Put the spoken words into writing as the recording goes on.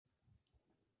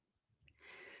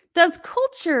Does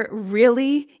culture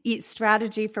really eat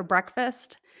strategy for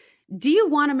breakfast? Do you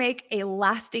want to make a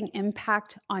lasting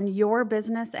impact on your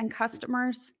business and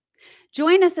customers?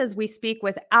 Join us as we speak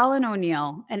with Alan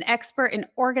O'Neill, an expert in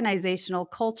organizational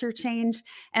culture change,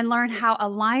 and learn how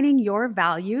aligning your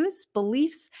values,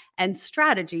 beliefs, and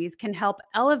strategies can help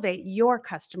elevate your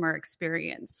customer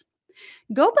experience.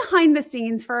 Go behind the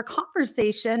scenes for a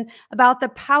conversation about the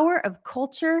power of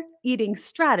culture eating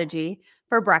strategy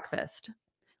for breakfast.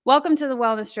 Welcome to the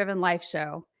Wellness Driven Life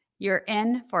Show. You're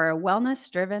in for a wellness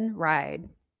driven ride.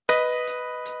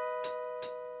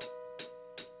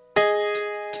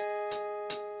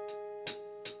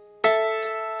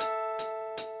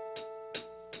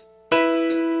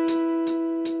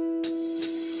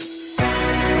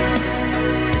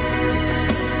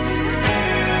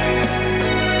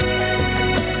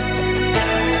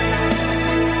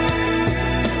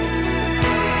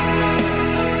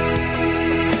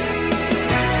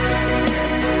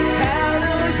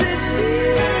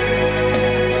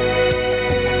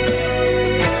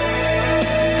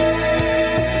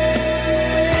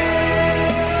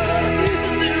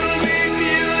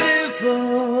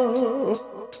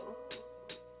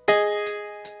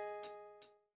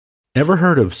 Ever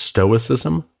heard of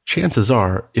Stoicism? Chances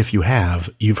are, if you have,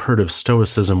 you've heard of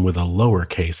Stoicism with a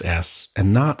lowercase s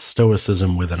and not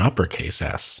Stoicism with an uppercase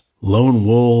S. Lone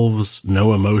wolves,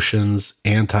 no emotions,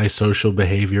 antisocial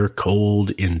behavior, cold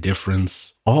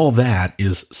indifference. All that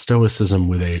is Stoicism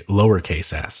with a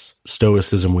lowercase s.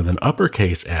 Stoicism with an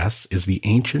uppercase S is the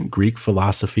ancient Greek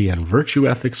philosophy and virtue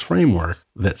ethics framework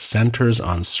that centers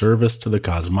on service to the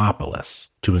cosmopolis,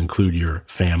 to include your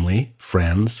family,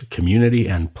 friends, community,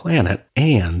 and planet,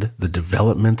 and the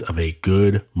development of a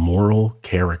good moral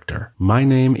character. My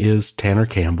name is Tanner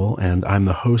Campbell, and I'm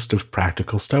the host of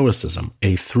Practical Stoicism,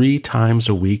 a 3 times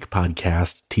a week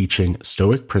podcast teaching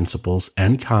Stoic principles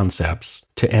and concepts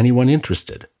to anyone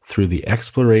interested through the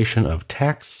exploration of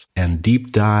texts and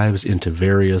deep dives into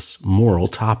various moral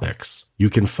topics. You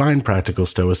can find Practical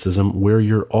Stoicism where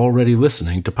you're already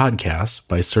listening to podcasts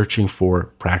by searching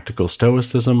for Practical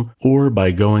Stoicism or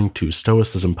by going to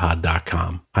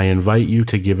stoicismpod.com. I invite you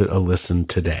to give it a listen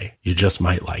today. You just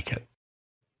might like it.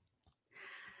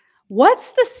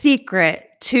 What's the secret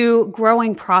to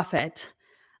growing profit?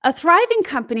 A thriving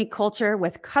company culture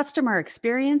with customer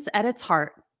experience at its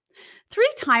heart. 3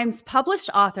 times published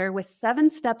author with 7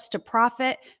 Steps to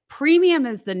Profit, Premium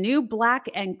is the New Black,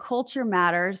 and Culture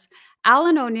Matters,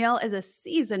 Alan O'Neill is a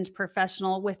seasoned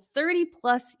professional with 30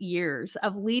 plus years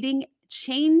of leading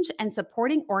change and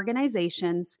supporting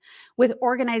organizations with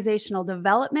organizational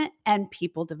development and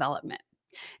people development.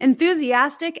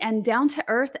 Enthusiastic and down to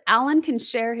earth, Alan can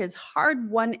share his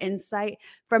hard-won insight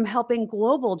from helping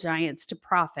global giants to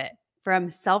profit, from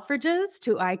Selfridges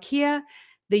to IKEA,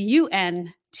 the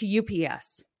UN to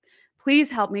UPS. Please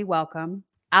help me welcome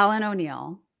Alan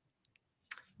O'Neill.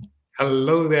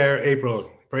 Hello there,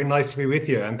 April. Very nice to be with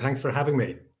you, and thanks for having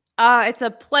me. It's a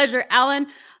pleasure, Alan,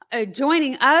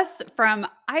 joining us from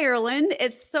Ireland.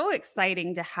 It's so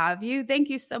exciting to have you. Thank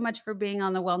you so much for being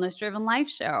on the Wellness Driven Life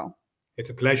Show. It's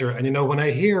a pleasure. And when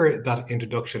I hear that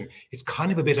introduction, it's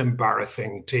kind of a bit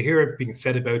embarrassing to hear it being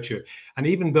said about you. And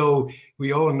even though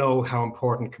we all know how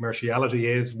important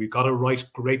commerciality is, we've got to write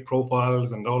great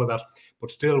profiles and all of that, but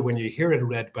still, when you hear it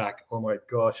read back, oh my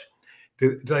gosh,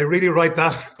 did I really write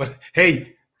that? But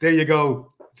hey, there you go.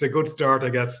 It's a good start, I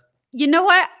guess. You know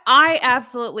what? I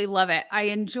absolutely love it. I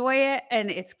enjoy it,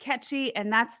 and it's catchy,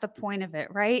 and that's the point of it,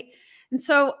 right? And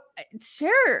so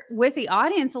share with the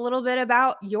audience a little bit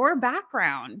about your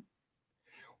background.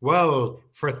 Well,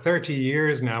 for 30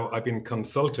 years now, I've been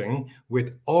consulting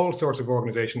with all sorts of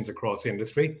organizations across the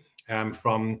industry,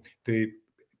 from the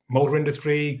motor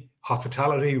industry,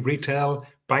 hospitality, retail,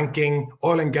 banking,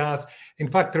 oil and gas. In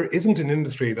fact, there isn't an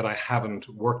industry that I haven't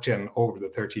worked in over the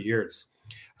 30 years.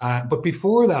 But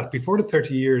before that, before the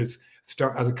 30 years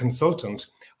as a consultant,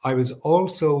 I was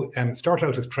also started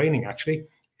out as training, actually,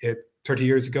 30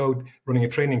 years ago, running a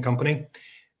training company.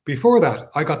 Before that,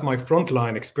 I got my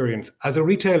frontline experience as a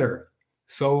retailer.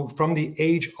 So from the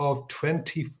age of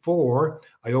 24,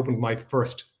 I opened my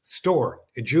first store,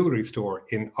 a jewelry store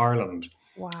in Ireland.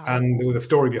 Wow. And there was a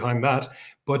story behind that.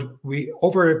 But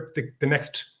over the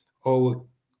next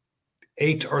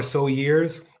 8 or so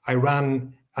years, I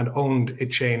ran and owned a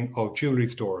chain of jewelry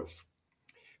stores.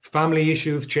 Family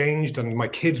issues changed and my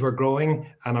kids were growing,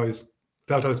 and I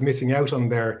felt I was missing out on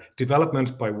their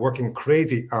development by working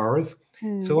crazy hours.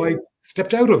 So I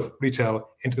stepped out of retail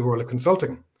into the world of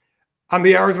consulting. And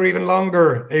the hours were even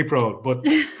longer, April, but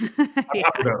I'm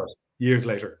happy about it years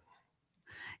later.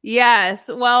 Yes.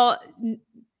 Well,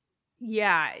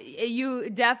 Yeah, you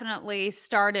definitely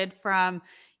started from,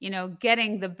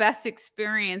 getting the best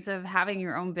experience of having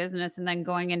your own business and then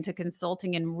going into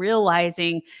consulting and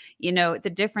realizing,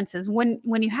 the differences. When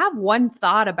you have one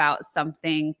thought about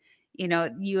something,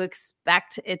 you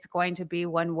expect it's going to be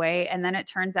one way and then it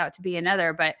turns out to be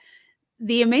another. But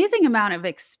the amazing amount of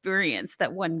experience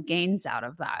that one gains out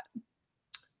of that.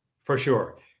 For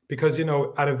sure. Because,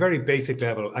 at a very basic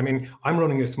level, I mean, I'm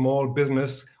running a small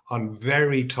business on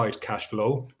very tight cash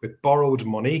flow with borrowed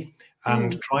money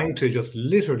and trying to just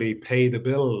literally pay the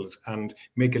bills and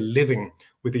make a living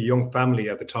with a young family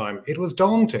at the time. It was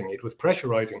daunting, it was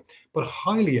pressurizing, but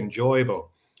highly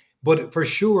enjoyable. But for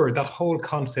sure, that whole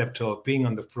concept of being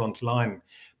on the front line,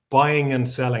 buying and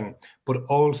selling, but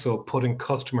also putting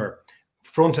customer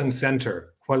front and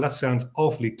center, while that sounds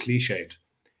awfully cliched,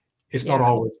 it's not Yeah.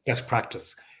 always best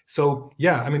practice. So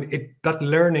yeah, I mean, that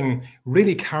learning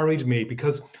really carried me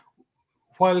because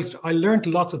whilst I learned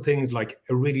lots of things like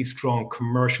a really strong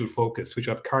commercial focus, which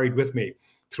I've carried with me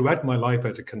throughout my life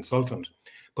as a consultant,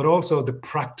 but also the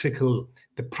practical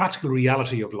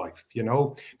reality of life,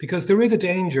 because there is a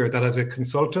danger that as a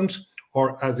consultant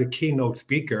or as a keynote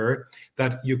speaker,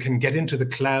 that you can get into the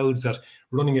clouds at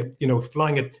running it,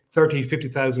 flying at 30,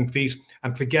 50,000 feet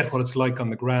and forget what it's like on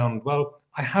the ground. Well,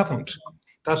 I haven't.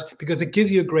 That because it gives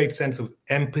you a great sense of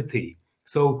empathy.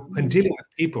 So when dealing with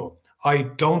people, I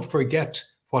don't forget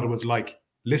what it was like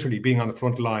literally being on the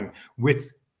front line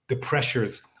with the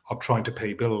pressures of trying to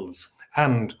pay bills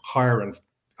and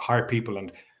hire people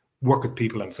and work with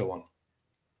people and so on.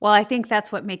 Well, I think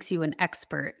that's what makes you an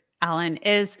expert, Alan,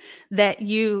 is that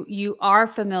you are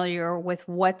familiar with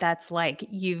what that's like.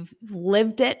 You've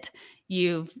lived it,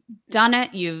 you've done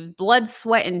it, you've blood,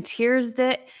 sweat, and tears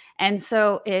it. And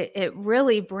so it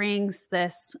really brings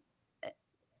this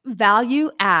value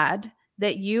add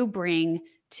that you bring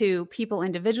to people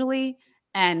individually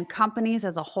and companies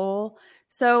as a whole.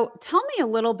 So tell me a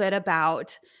little bit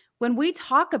about when we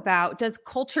talk about does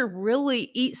culture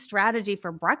really eat strategy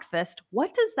for breakfast?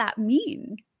 What does that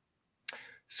mean?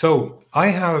 So I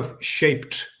have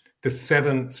shaped the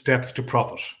 7 steps to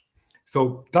profit.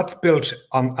 So that's built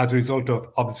on as a result of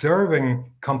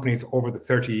observing companies over the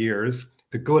 30 years,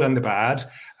 the good and the bad,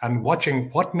 and watching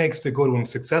what makes the good ones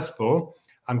successful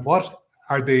and what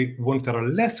are the ones that are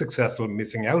less successful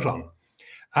missing out on.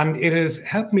 And it has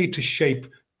helped me to shape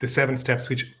the 7 steps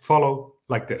which follow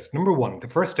like this. Number 1, the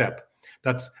first step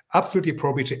that's absolutely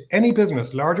appropriate to any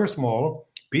business, large or small,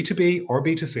 B2B or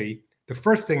B2C. The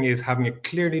first thing is having a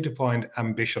clearly defined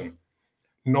ambition,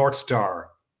 North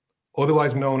Star,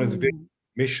 otherwise known as vision,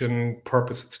 mission,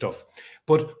 purpose stuff.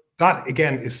 But that,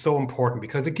 again, is so important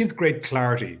because it gives great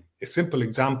clarity. A simple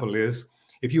example is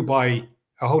if you buy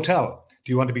a hotel,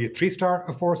 do you want to be a 3-star,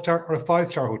 a 4-star, or a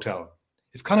 5-star hotel?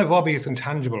 It's kind of obvious and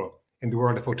tangible in the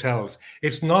world of hotels.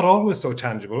 It's not always so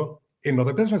tangible in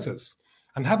other businesses.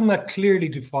 And having that clearly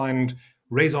defined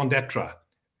raison d'etre,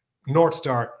 North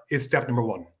Star, is step number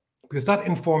 1, because that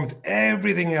informs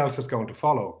everything else that's going to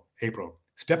follow, April.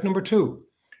 Step number 2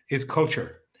 is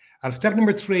culture. And step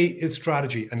number 3 is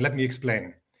strategy. And let me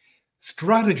explain.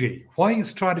 Strategy. Why is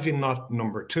strategy not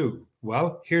number 2?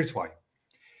 Well, here's why.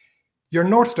 Your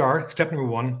North Star, step number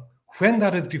 1, when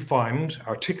that is defined,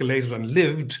 articulated, and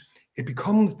lived, it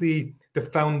becomes the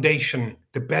foundation,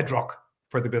 the bedrock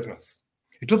for the business.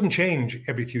 It doesn't change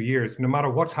every few years, no matter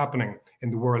what's happening in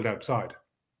the world outside.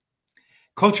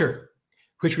 Culture,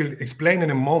 which we'll explain in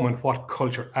a moment what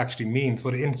culture actually means,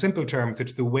 but in simple terms,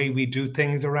 it's the way we do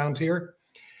things around here.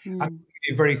 And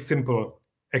a very simple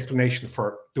explanation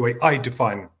for the way I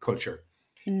define culture.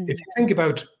 If you think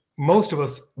about most of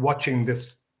us watching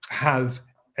this has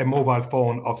a mobile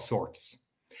phone of sorts.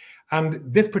 And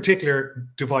this particular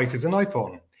device is an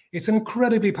iPhone. It's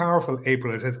incredibly powerful,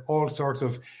 April. It has all sorts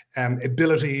of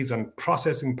abilities and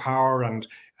processing power and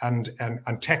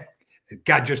tech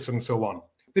gadgets and so on.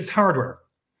 It's hardware.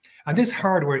 And this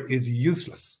hardware is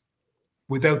useless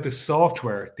without the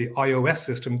software, the iOS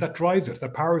system that drives it,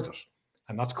 that powers it.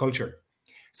 And that's culture.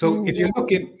 So if you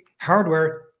look at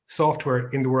hardware, software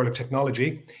in the world of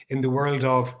technology, in the world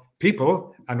of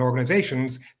people and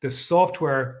organizations, the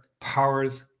software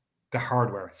powers the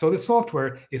hardware. So the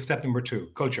software is step number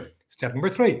 2, culture. Step number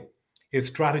 3 is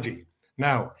strategy.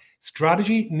 Now,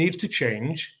 strategy needs to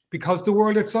change because the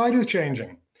world outside is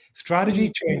changing.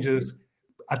 Strategy changes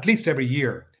at least every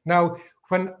year. Now,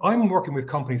 when I'm working with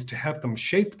companies to help them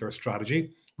shape their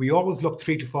strategy, we always look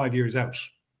 3 to 5 years out.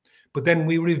 But then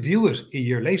we review it a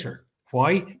year later.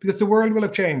 Why? Because the world will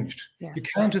have changed. Yes. You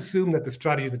can't assume that the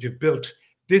strategy that you've built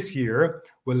this year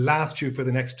will last you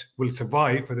will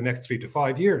survive for the next 3 to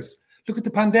 5 years. Look at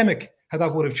the pandemic, how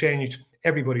that would have changed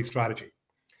everybody's strategy.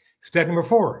 Step number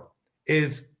 4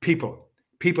 is people,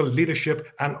 leadership,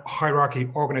 and hierarchy,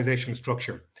 organization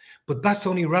structure. But that's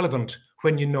only relevant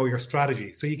when you know your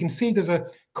strategy. So you can see there's a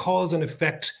cause and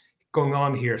effect going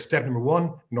on here. Step number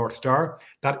 1, North Star,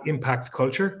 that impacts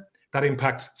culture, that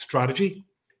impacts strategy.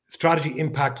 Strategy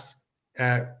impacts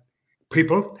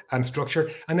people and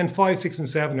structure. And then 5, 6, and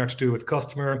 7 are to do with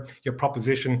customer, your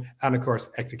proposition, and of course,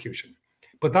 execution.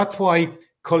 But that's why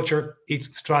culture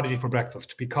eats strategy for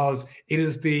breakfast, because it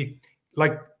is the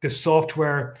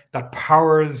software that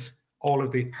powers all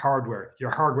of the hardware.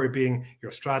 Your hardware being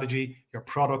your strategy, your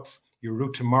products, your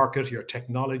route to market, your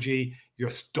technology, your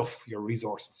stuff, your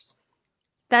resources.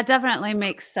 That definitely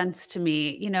makes sense to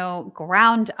me,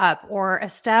 ground up or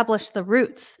establish the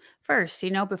roots first,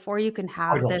 before you can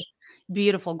have this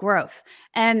beautiful growth.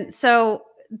 And so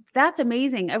that's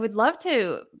amazing. I would love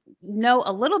to know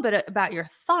a little bit about your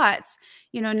thoughts,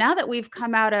 now that we've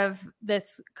come out of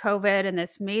this COVID and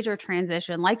this major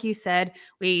transition. Like you said,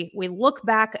 we look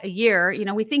back a year,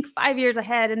 we think 5 years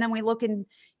ahead, and then we look in,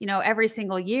 every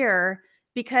single year,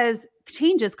 because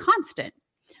change is constant.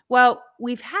 Well,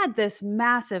 we've had this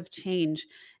massive change,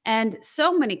 and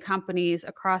so many companies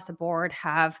across the board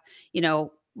have,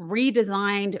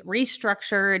 redesigned,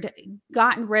 restructured,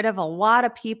 gotten rid of a lot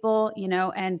of people,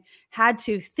 and had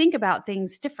to think about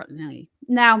things differently.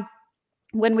 Now,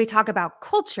 when we talk about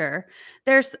culture,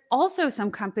 there's also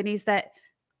some companies that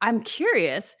I'm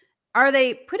curious, are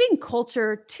they putting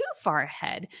culture too far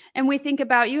ahead? And we think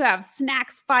about, you have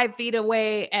snacks 5 feet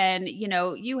away, and,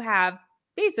 you have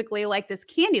basically like this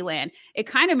candy land. It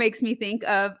kind of makes me think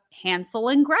of Hansel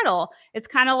and Gretel. It's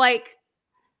kind of like,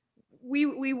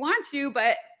 we want you,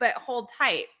 but hold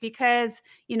tight, because,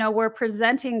 we're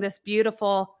presenting this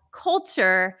beautiful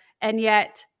culture, and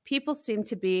yet people seem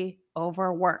to be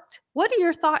overworked. What are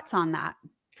your thoughts on that?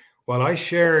 Well, I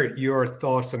share your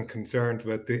thoughts and concerns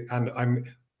and I'm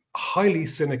highly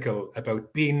cynical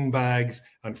about bean bags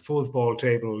and foosball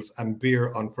tables and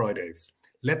beer on Fridays.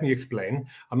 Let me explain.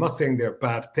 I'm not saying they're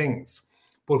bad things,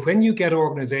 but when you get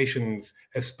organizations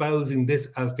espousing this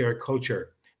as their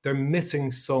culture, they're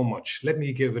missing so much. Let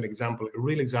me give an example, a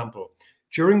real example.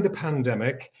 During the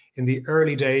pandemic, in the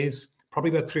early days,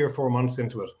 probably about 3 or 4 months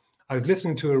into it, I was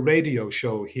listening to a radio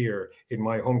show here in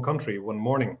my home country one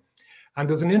morning, and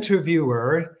there was an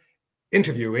interviewer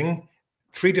interviewing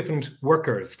 3 different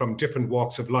workers from different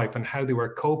walks of life and how they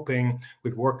were coping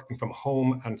with working from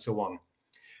home and so on.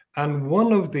 And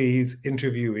one of these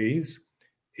interviewees,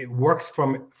 it works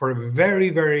for a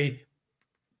very, very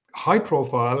high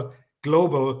profile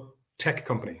global tech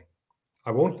company.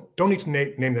 Don't need to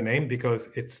name the name, because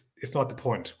it's not the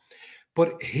point.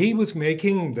 But he was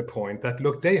making the point that,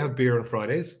 look, they have beer on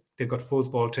Fridays, they've got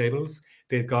foosball tables,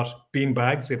 they've got bean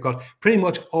bags, they've got pretty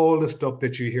much all the stuff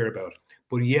that you hear about.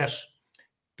 But yet,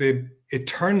 it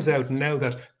turns out now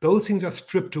that those things are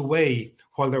stripped away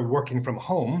while they're working from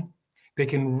home. They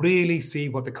can really see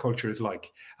what the culture is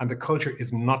like. And the culture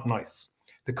is not nice.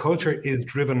 The culture is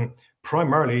driven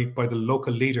primarily by the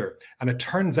local leader. And it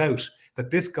turns out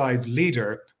that this guy's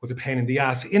leader was a pain in the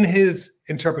ass in his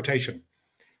interpretation.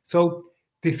 So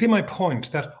do you see my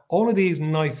point, that all of these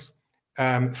nice,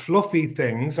 fluffy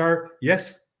things are,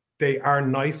 yes, they are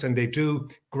nice and they do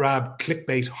grab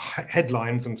clickbait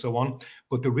headlines and so on,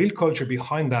 but the real culture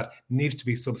behind that needs to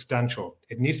be substantial.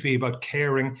 It needs to be about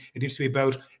caring. It needs to be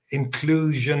about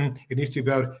inclusion. It needs to be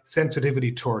about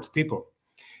sensitivity towards people.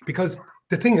 Because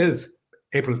the thing is,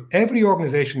 April, every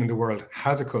organization in the world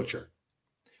has a culture,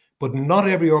 but not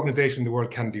every organization in the world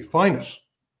can define it.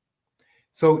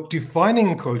 So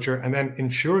defining culture and then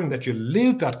ensuring that you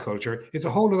live that culture is a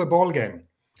whole other ballgame.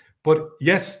 But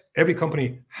yes, every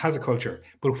company has a culture,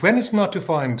 but when it's not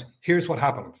defined, here's what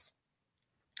happens.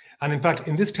 And in fact,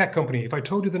 in this tech company, if I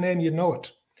told you the name, you'd know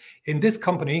it. In this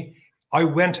company, I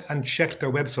went and checked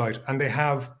their website, and they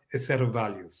have a set of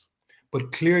values,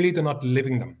 but clearly they're not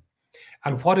living them.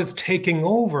 And what is taking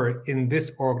over in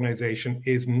this organization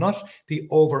is not the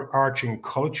overarching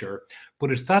culture, but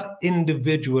it's that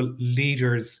individual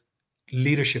leader's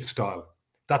leadership style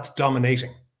that's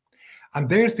dominating. And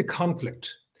there's the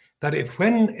conflict, that if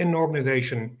when an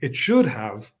organization, it should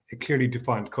have a clearly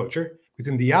defined culture, because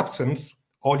in the absence,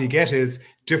 all you get is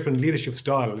different leadership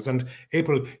styles. And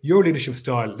April, your leadership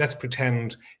style, let's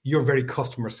pretend you're very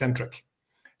customer centric.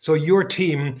 So your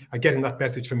team are getting that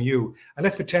message from you. And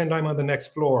let's pretend I'm on the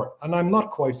next floor and I'm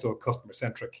not quite so customer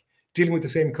centric, dealing with the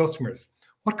same customers.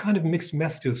 What kind of mixed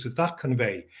messages does that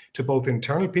convey to both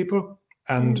internal people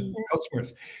and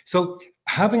customers? So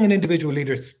having an individual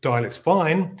leader style is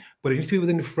fine, but it needs to be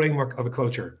within the framework of a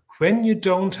culture. When you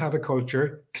don't have a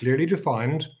culture clearly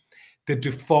defined, the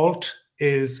default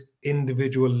is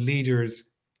individual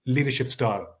leaders' leadership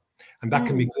style. And that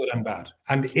can be good and bad.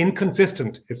 And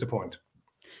inconsistent is the point.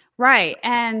 Right.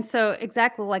 And so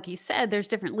exactly like you said, there's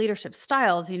different leadership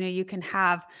styles. You can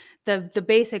have the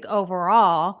basic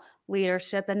overall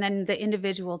leadership and then the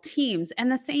individual teams.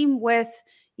 And the same with,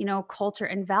 culture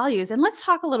and values. And let's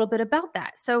talk a little bit about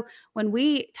that. So when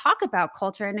we talk about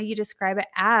culture, I know you describe it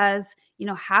as,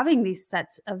 having these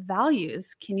sets of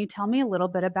values. Can you tell me a little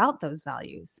bit about those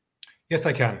values? Yes,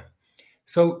 I can.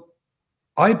 So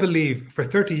I believe for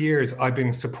 30 years, I've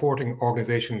been supporting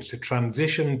organizations to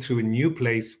transition to a new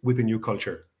place with a new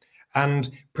culture.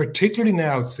 And particularly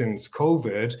now since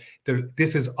COVID,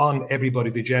 this is on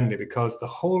everybody's agenda because the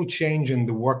whole change in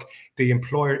the work, the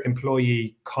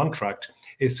employer-employee contract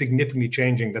is significantly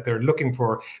changing, that they're looking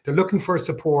for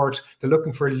support, they're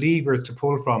looking for levers to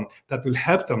pull from that will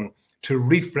help them to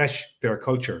refresh their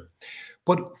culture.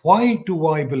 But why do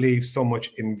I believe so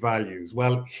much in values?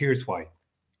 Well, here's why.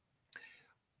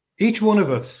 Each one of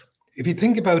us, if you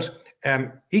think about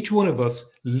each one of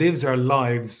us lives our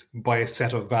lives by a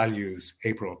set of values,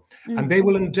 April, and they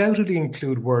will undoubtedly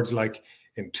include words like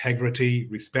integrity,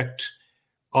 respect,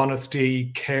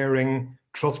 honesty, caring,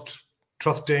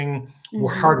 trusting,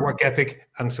 hard work ethic,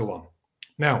 and so on.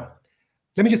 Now,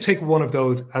 let me just take one of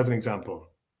those as an example.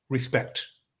 Respect.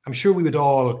 I'm sure we would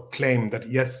all claim that,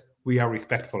 yes, we are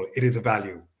respectful. It is a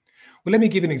value. Well, let me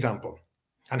give you an example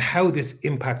and how this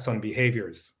impacts on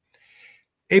behaviors.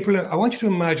 April, I want you to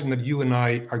imagine that you and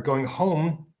I are going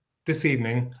home this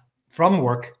evening from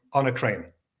work on a train.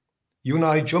 You and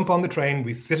I jump on the train,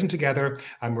 we sit in together,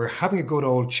 and we're having a good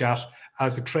old chat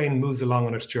as the train moves along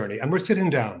on its journey. And we're sitting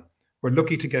down. We're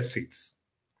lucky to get seats.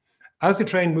 As the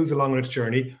train moves along on its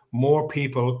journey, more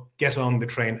people get on the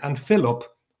train and fill up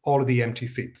all of the empty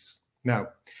seats. Now,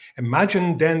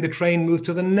 imagine then the train moves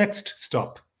to the next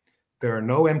stop. There are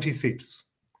no empty seats.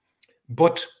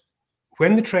 But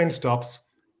when the train stops,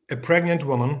 a pregnant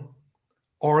woman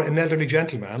or an elderly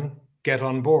gentleman get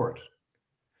on board.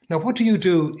 Now, what do you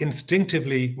do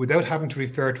instinctively without having to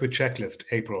refer to a checklist,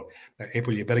 April? Now,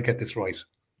 April, you better get this right.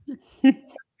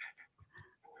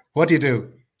 What do you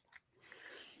do?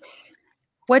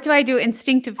 What do I do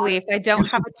instinctively if I don't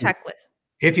have a checklist?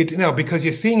 If you know, because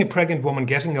you're seeing a pregnant woman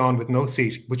getting on with no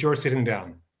seat, but you're sitting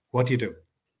down, what do you do?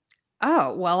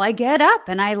 Oh, well, I get up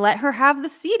and I let her have the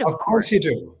seat. Of course you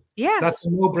do. Yes. That's a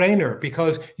no-brainer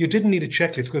because you didn't need a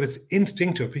checklist because it's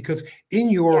instinctive. Because in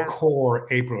your core,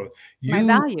 April, you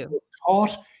value. were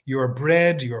taught, you're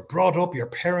bred, you're brought up, your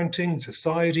parenting,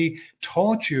 society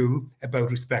taught you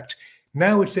about respect.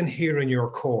 Now it's in here in your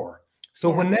core. So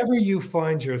whenever you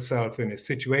find yourself in a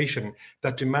situation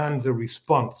that demands a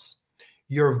response,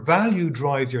 your value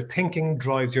drives your thinking,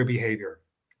 drives your behavior.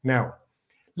 Now,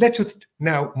 let's just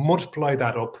now multiply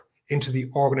that up into the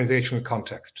organizational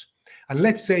context. And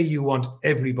let's say you want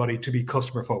everybody to be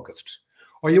customer focused,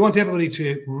 or you want everybody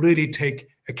to really take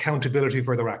accountability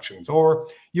for their actions, or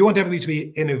you want everybody to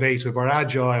be innovative or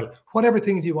agile, whatever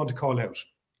things you want to call out.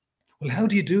 Well, how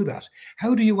do you do that?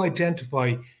 How do you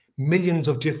identify millions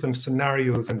of different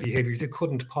scenarios and behaviors? You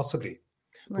couldn't possibly.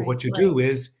 But what you do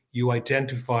is you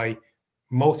identify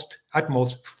at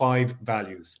most 5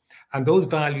 values. And those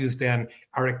values then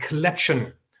are a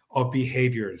collection of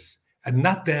behaviors. And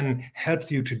that then helps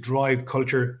you to drive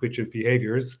culture, which is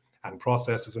behaviors and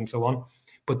processes and so on.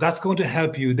 But that's going to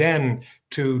help you then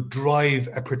to drive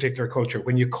a particular culture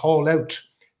when you call out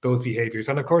those behaviors.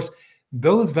 And of course,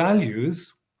 those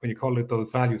values, when you call it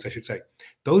those values, I should say,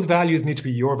 those values need to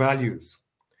be your values.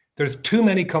 There's too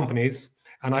many companies,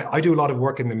 and I do a lot of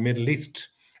work in the Middle East,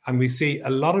 and we see a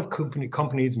lot of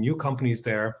companies, new companies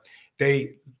there.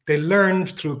 They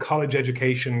learned through college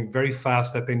education very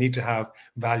fast that they need to have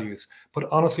values. But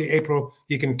honestly, April,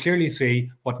 you can clearly see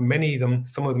what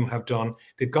some of them have done.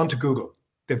 They've gone to Google.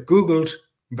 They've Googled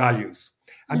values.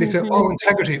 And they say, oh,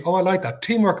 integrity, oh, I like that.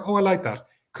 Teamwork, oh, I like that.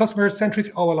 Customer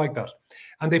centricity, oh, I like that.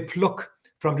 And they pluck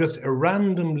from just a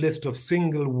random list of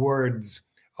single words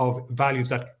of values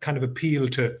that kind of appeal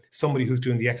to somebody who's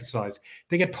doing the exercise.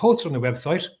 They get posted on the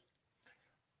website.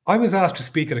 I was asked to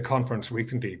speak at a conference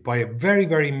recently by a very,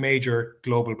 very major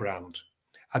global brand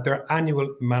at their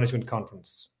annual management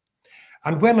conference.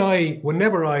 And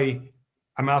whenever I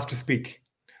am asked to speak,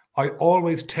 I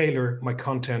always tailor my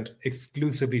content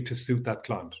exclusively to suit that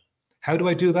client. How do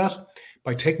I do that?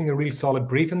 By taking a real solid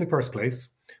brief in the first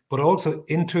place, but also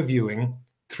interviewing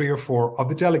 3 or 4 of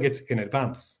the delegates in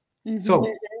advance.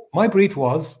 So my brief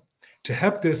was to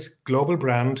help this global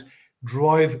brand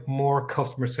drive more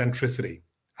customer centricity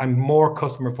and more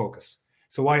customer focus.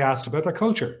 So I asked about their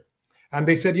culture. And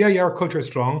they said, yeah, our culture is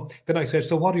strong. Then I said,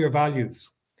 so what are your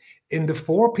values? In the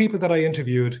 4 people that I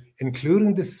interviewed,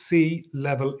 including the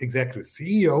C-level executives,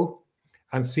 CEO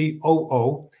and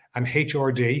COO and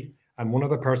HRD and one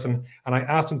other person, and I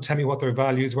asked them to tell me what their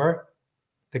values were,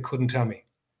 they couldn't tell me.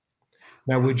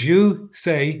 Now, would you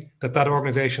say that that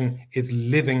organization is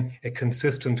living a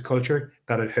consistent culture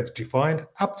that it has defined?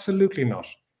 Absolutely not.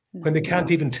 When they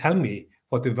can't even tell me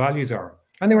what the values are.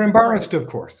 And they were embarrassed, of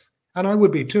course. And I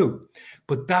would be too.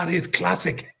 But that is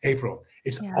classic, April.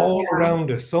 It's all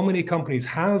around us. So many companies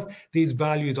have these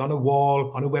values on a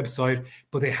wall, on a website,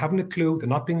 but they haven't a clue. They're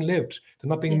not being lived. They're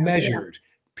not being measured.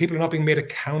 People are not being made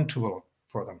accountable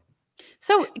for them.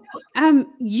 So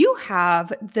you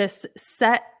have this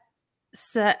set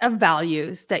of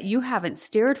values that you haven't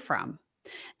steered from.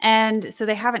 And so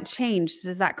they haven't changed.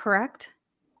 Is that correct?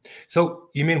 So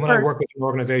you mean when I work with an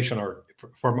organization or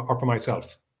for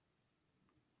myself?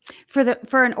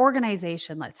 For an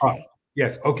organization, let's say.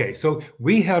 Yes. Okay. So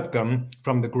we help them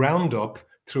from the ground up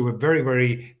through a very,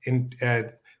 very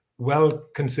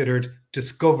well-considered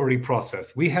discovery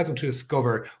process. We help them to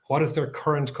discover what is their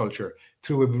current culture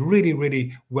through a really,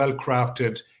 really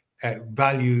well-crafted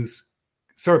values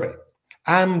survey.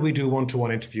 And we do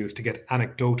one-to-one interviews to get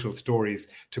anecdotal stories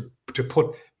to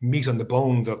put meat on the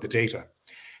bones of the data.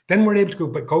 Then we're able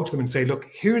to go to them and say, look,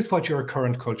 here's what your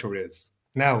current culture is.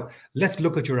 Now, let's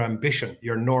look at your ambition,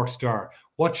 your North Star.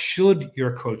 What should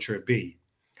your culture be?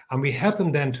 And we help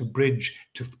them then to bridge,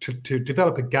 to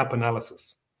develop a gap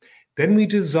analysis. Then we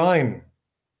design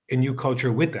a new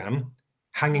culture with them,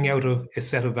 hanging out of a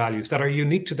set of values that are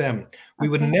unique to them. We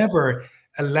would never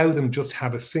allow them just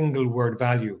have a single word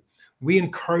value. We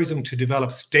encourage them to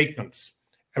develop statements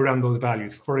around those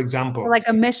values. For example, like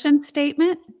a mission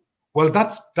statement? Well,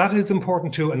 that is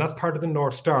important too, and that's part of the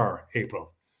North Star,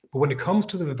 April. But when it comes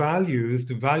to the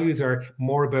values are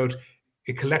more about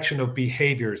a collection of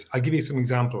behaviors. I'll give you some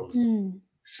examples.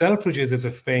 Selfridges is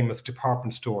a famous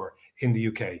department store in the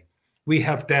UK. We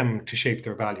help them to shape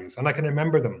their values, and I can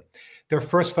remember them. Their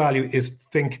first value is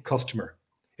think customer.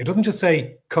 It doesn't just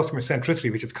say customer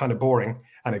centricity, which is kind of boring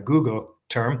and a Google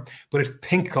term, but it's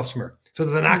think customer. So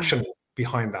there's an action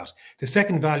behind that. The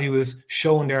second value is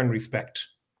show and earn respect.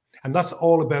 And that's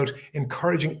all about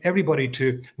encouraging everybody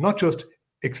to not just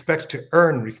expect to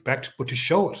earn respect, but to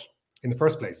show it in the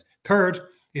first place. Third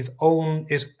is own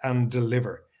it and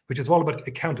deliver, which is all about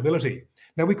accountability.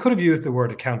 Now, we could have used the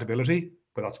word accountability,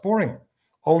 but that's boring.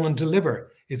 Own and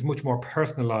deliver is much more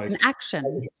personalized. An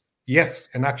action. Yes,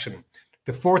 an action.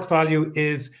 The fourth value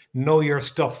is know your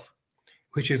stuff,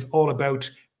 which is all about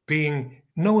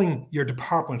knowing your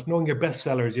department, knowing your best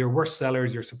sellers, your worst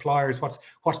sellers, your suppliers, what's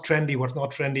trendy, what's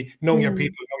not trendy, knowing your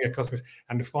people, knowing your customers.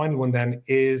 And the final one then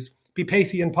is be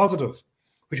pacey and positive,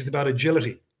 which is about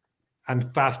agility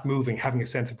and fast moving, having a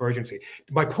sense of urgency.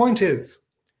 My point is,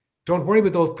 don't worry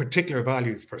about those particular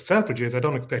values. For Selfridges, I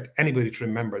don't expect anybody to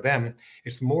remember them.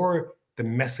 It's more the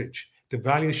message. The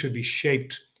values should be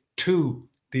shaped to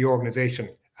the organization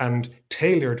and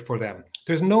tailored for them.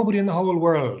 There's nobody in the whole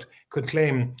world could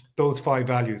claim those 5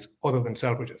 values other than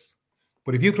Selfridges.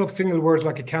 But if you put up single words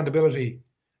like accountability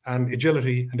and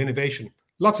agility and innovation,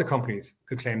 lots of companies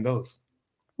could claim those.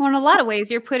 Well, in a lot of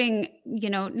ways, you're putting,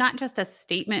 not just a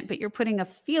statement, but you're putting a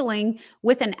feeling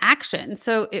with an action.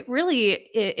 So it really,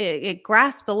 it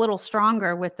grasps a little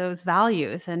stronger with those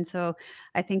values. And so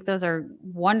I think those are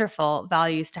wonderful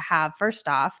values to have, first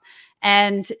off.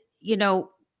 And,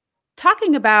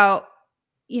 talking about,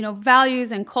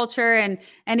 values and culture and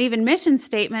even mission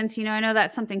statements, I know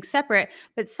that's something separate,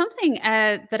 but something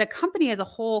that a company as a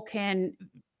whole can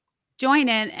join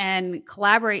in and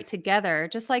collaborate together.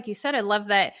 Just like you said, I love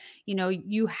that,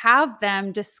 you have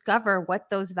them discover what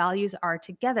those values are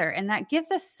together. And that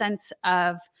gives a sense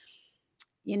of,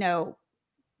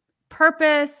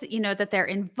 purpose, that they're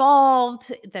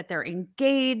involved, that they're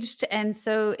engaged. And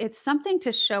so it's something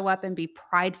to show up and be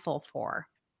prideful for.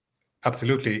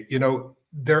 Absolutely.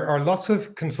 There are lots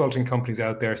of consulting companies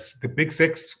out there. The big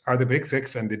six are the big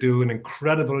six, and they do an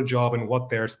incredible job in what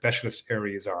their specialist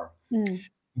areas are.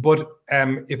 But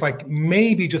if I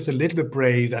may be just a little bit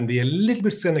brave and be a little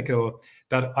bit cynical,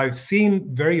 that I've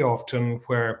seen very often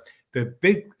where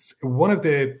one of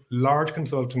the large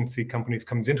consultancy companies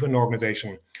comes into an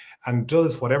organization and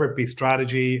does whatever it be,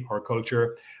 strategy or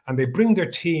culture, and they bring their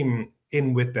team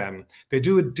in with them. They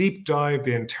do a deep dive,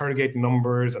 they interrogate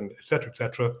numbers and et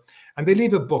cetera, and they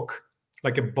leave a book,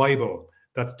 like a Bible,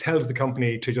 that tells the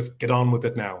company to just get on with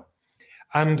it now.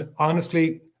 And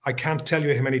honestly, I can't tell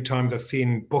you how many times I've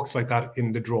seen books like that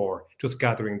in the drawer, just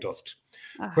gathering dust.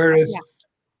 Whereas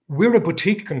we're a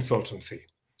boutique consultancy,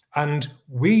 And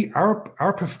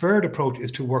our preferred approach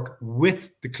is to work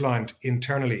with the client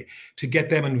internally to get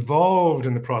them involved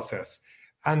in the process.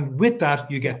 And with that,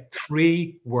 you get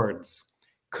 3 words: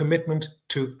 commitment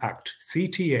to act,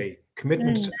 CTA,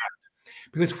 commitment to act.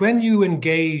 Because when you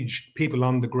engage people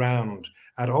on the ground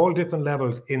at all different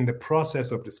levels in the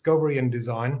process of discovery and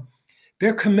design,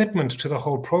 their commitment to the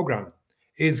whole program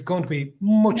is going to be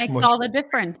much all the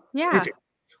difference. Yeah.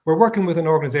 We're working with an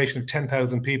organization of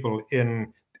 10,000 people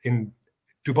in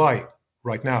Dubai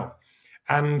right now.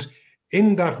 And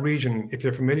in that region, if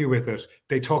you're familiar with it,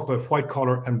 they talk about white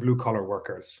collar and blue collar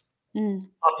workers.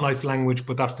 Not nice language,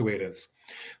 but that's the way it is.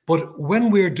 But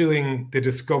when we're doing the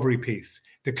discovery piece,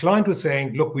 the client was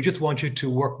saying, look, we just want you to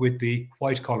work with the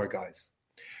white collar guys.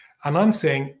 And I'm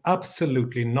saying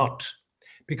absolutely not,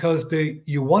 because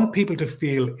you want people to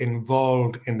feel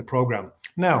involved in the program.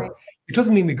 Now, It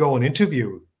doesn't mean we go and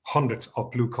interview hundreds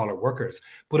of blue collar workers,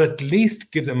 but at least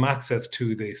give them access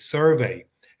to the survey,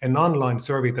 an online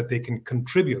survey that they can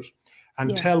contribute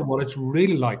and tell what it's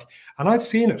really like. And I've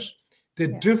seen it. The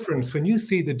difference when you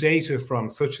see the data from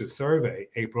such a survey,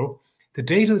 April, the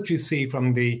data that you see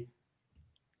from the,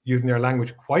 using their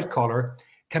language, white collar,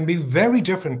 can be very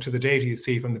different to the data you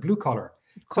see from the blue collar.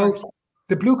 So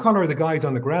the blue collar are the guys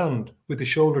on the ground with the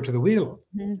shoulder to the wheel.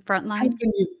 Frontline.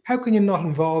 How can you not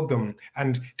involve them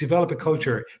and develop a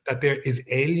culture that there is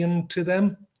alien to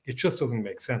them? It just doesn't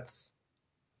make sense.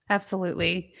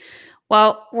 Absolutely.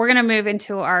 Well, we're going to move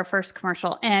into our first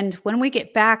commercial. And when we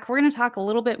get back, we're going to talk a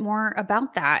little bit more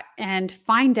about that and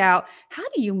find out, how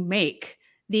do you make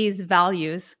these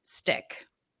values stick?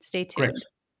 Stay tuned. Great.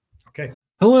 Okay.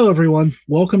 Hello, everyone.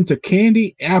 Welcome to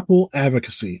Candy Apple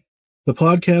Advocacy, the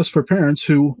podcast for parents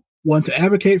who want to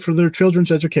advocate for their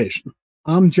children's education.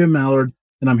 I'm Jim Mallard,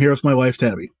 and I'm here with my wife,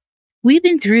 Tabby. We've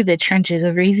been through the trenches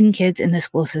of raising kids in the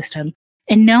school system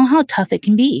and know how tough it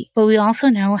can be, but we also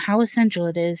know how essential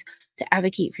it is to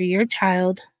advocate for your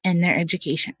child and their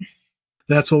education.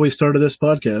 That's why we started this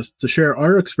podcast, to share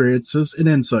our experiences and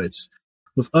insights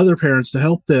with other parents to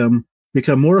help them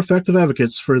become more effective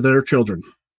advocates for their children.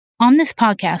 On this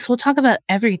podcast, we'll talk about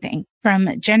everything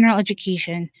from general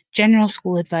education, general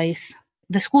school advice,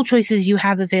 the school choices you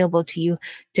have available to you,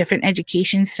 different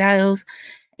education styles,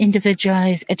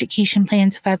 individualized education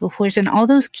plans, 504s, and all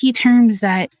those key terms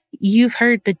that you've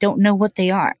heard but don't know what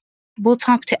they are. We'll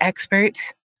talk to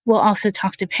experts. We'll also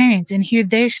talk to parents and hear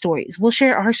their stories. We'll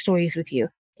share our stories with you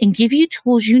and give you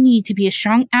tools you need to be a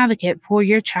strong advocate for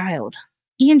your child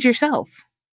and yourself.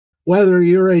 Whether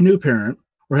you're a new parent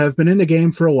or have been in the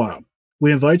game for a while,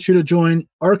 we invite you to join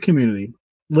our community.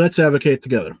 Let's advocate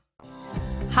together.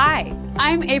 Hi,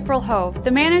 I'm April Hove,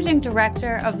 the Managing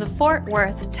Director of the Fort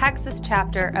Worth, Texas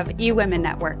chapter of eWomen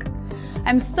Network.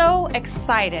 I'm so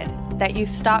excited that you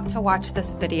stopped to watch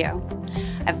this video.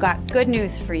 I've got good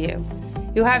news for you.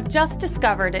 You have just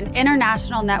discovered an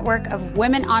international network of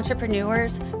women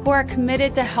entrepreneurs who are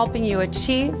committed to helping you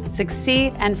achieve,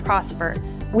 succeed, and prosper.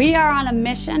 We are on a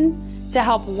mission to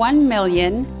help 1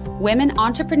 million women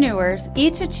entrepreneurs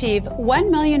each achieve $1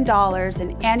 million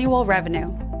in annual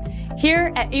revenue.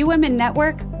 Here at eWomen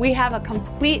Network, we have a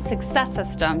complete success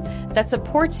system that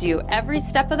supports you every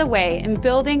step of the way in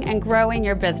building and growing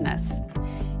your business.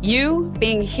 You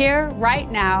being here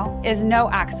right now is no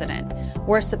accident.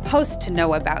 We're supposed to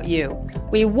know about you.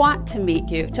 We want to meet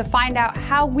you to find out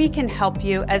how we can help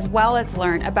you, as well as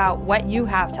learn about what you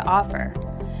have to offer.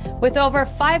 With over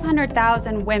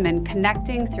 500,000 women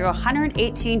connecting through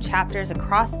 118 chapters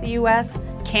across the US,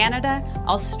 Canada,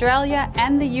 Australia,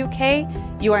 and the UK,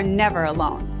 you are never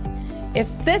alone. If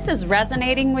this is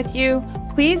resonating with you,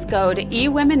 please go to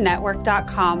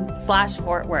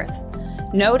ewomennetwork.com/Fort Worth.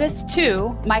 Notice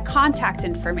too my contact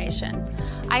information.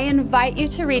 I invite you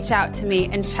to reach out to me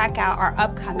and check out our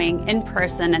upcoming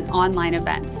in-person and online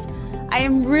events. I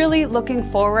am really looking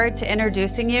forward to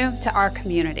introducing you to our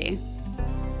community.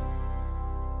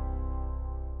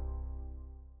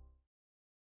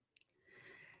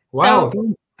 Wow,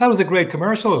 that was a great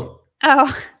commercial.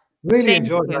 Oh, really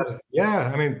enjoyed that. Yeah,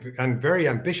 I mean, and very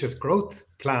ambitious growth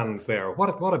plans there. What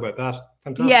about that?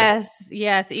 Fantastic.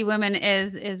 Yes. eWomen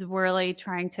is really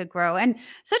trying to grow, and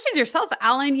such as yourself,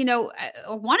 Alan. I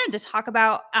wanted to talk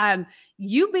about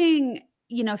you being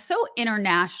so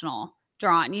international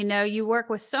drawn. You work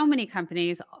with so many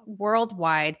companies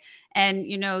worldwide, and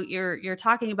you're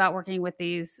talking about working with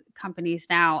these companies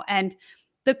now, and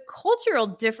the cultural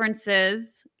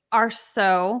differences are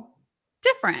so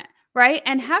different, right?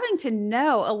 And having to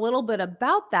know a little bit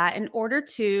about that in order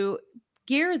to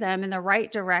gear them in the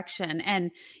right direction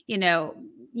and,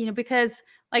 because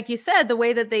like you said, the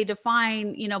way that they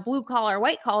define, blue collar,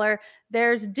 white collar,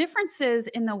 there's differences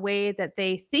in the way that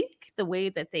they think, the way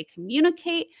that they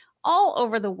communicate all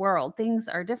over the world. Things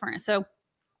are different. So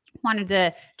wanted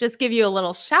to just give you a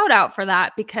little shout out for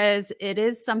that because it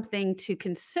is something to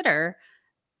consider.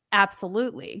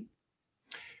 Absolutely.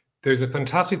 There's a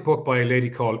fantastic book by a lady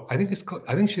called, I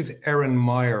think she's Erin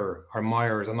Meyer or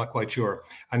Myers, I'm not quite sure.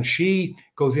 And she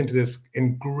goes into this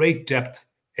in great depth,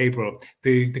 April,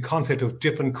 the concept of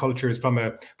different cultures from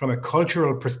a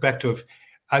cultural perspective,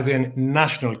 as in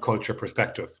national culture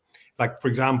perspective. Like, for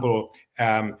example,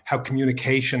 how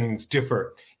communications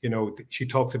differ. She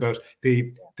talks about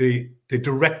the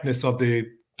directness of the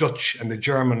Dutch and the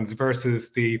Germans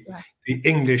versus the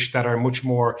English that are much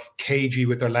more cagey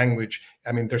with their language.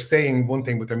 I mean, they're saying one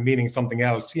thing, but they're meaning something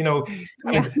else. I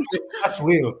mean, that's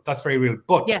real. That's very real.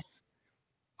 But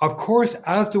of course,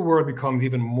 as the world becomes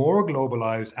even more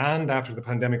globalized, and after the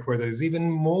pandemic, where there's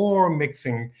even more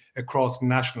mixing across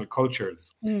national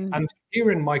cultures, and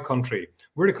here in my country,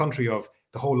 we're the country of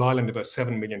the whole island, about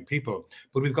 7 million people,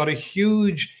 but we've got a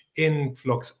huge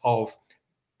influx of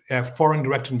foreign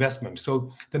direct investment.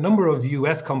 So the number of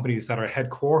US companies that are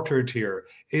headquartered here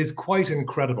is quite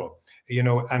incredible,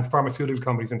 and pharmaceutical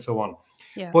companies and so on.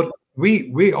 Yeah. But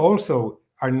we also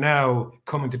are now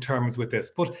coming to terms with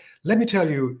this. But let me tell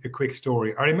you a quick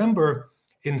story. I remember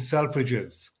in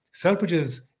Selfridges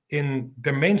in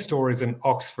their main store is in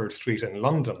Oxford Street in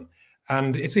London.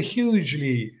 And it's a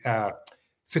hugely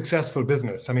successful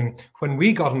business. I mean, when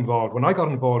I got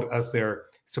involved as their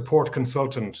support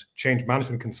consultant, change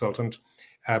management consultant,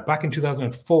 back in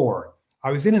 2004,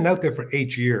 I was in and out there for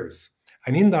 8 years.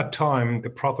 And in that time, the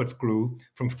profits grew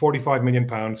from £45 million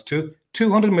to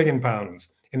 £200 million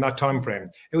in that time frame.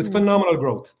 It was phenomenal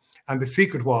growth. And the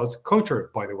secret was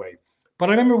culture, by the way. But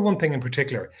I remember one thing in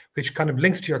particular, which kind of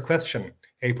links to your question,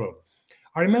 April.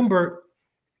 I remember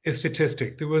a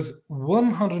statistic. There was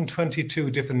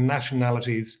 122 different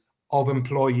nationalities of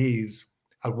employees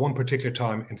at one particular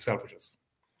time in Selfridges.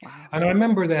 Wow. And I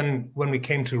remember then when we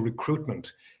came to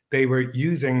recruitment, they were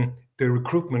using the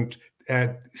recruitment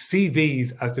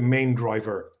CVs as the main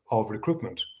driver of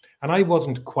recruitment. And I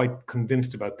wasn't quite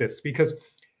convinced about this because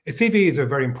a CV is a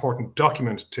very important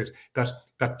document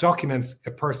that documents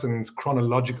a person's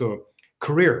chronological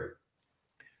career.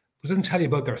 It doesn't tell you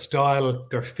about their style,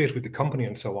 their fit with the company,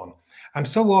 and so on. And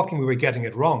so often we were getting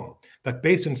it wrong, that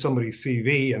based on somebody's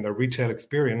CV and their retail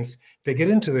experience, they get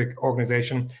into the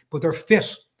organization, but their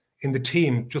fit in the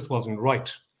team just wasn't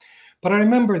right. But I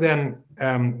remember then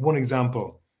one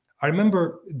example. I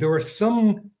remember there were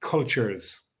some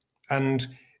cultures, and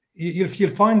you'll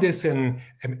find this in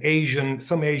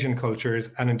some Asian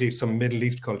cultures and indeed some Middle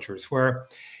East cultures, where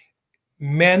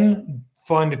men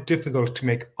find it difficult to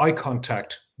make eye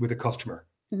contact with a customer,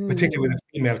 particularly with a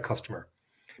female customer,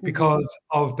 because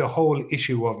of the whole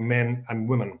issue of men and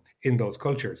women in those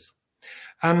cultures.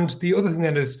 And the other thing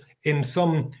then is in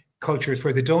some cultures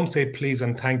where they don't say please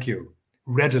and thank you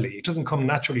readily, it doesn't come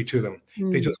naturally to them.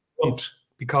 They just don't,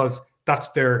 because that's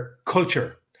their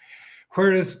culture.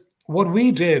 Whereas what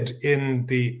we did in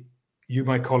the, you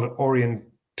might call it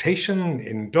orientation,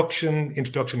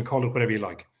 introduction, call it whatever you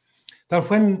like, that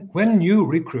when new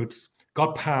recruits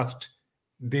got past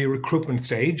the recruitment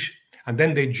stage and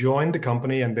then they joined the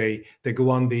company and they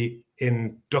go on the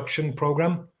induction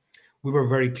program, we were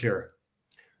very clear.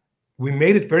 We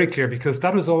made it very clear because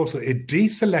that was also a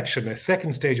deselection, a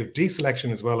second stage of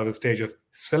deselection as well as a stage of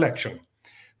selection.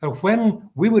 Now, when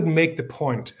we would make the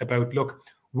point about, look,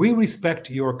 we respect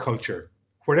your culture,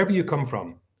 wherever you come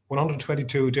from,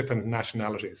 122 different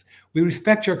nationalities, we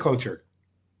respect your culture,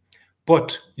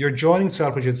 but you're joining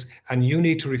Selfridges and you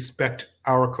need to respect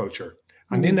our culture.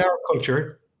 And in our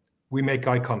culture, we make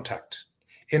eye contact.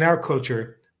 In our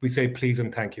culture, we say please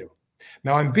and thank you.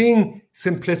 Now, I'm being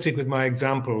simplistic with my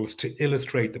examples to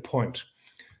illustrate the point.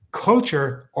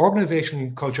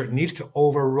 Organization culture needs to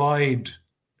override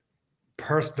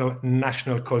personal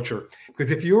national culture. Because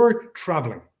if you're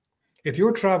traveling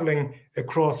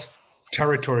across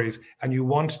territories and you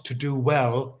want to do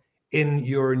well in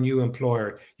your new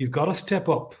employer, you've got to step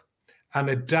up and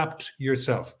adapt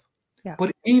yourself. Yeah.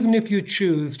 But even if you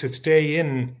choose to stay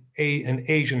in an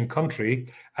Asian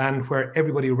country and where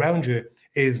everybody around you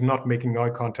is not making eye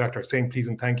contact or saying please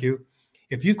and thank you,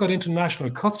 if you've got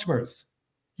international customers,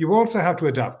 you also have to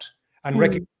adapt and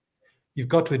recognize you've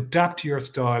got to adapt your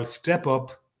style, step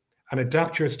up and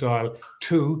adapt your style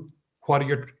to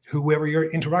whoever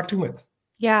you're interacting with.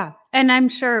 Yeah. And I'm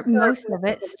sure most of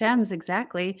it stems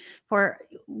exactly for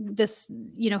this,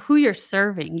 who you're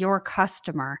serving, your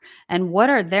customer, and what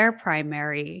are their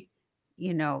primary,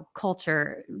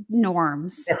 culture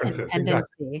norms and Preferences, tendency.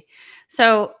 exactly.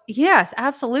 So yes,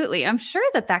 absolutely. I'm sure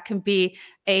that can be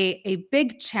a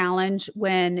big challenge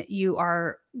when you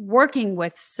are working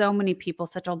with so many people,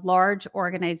 such a large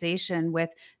organization with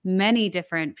many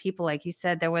different people. Like you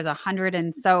said, there was 100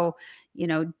 and so,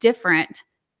 different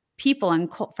people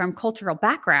and from cultural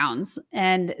backgrounds.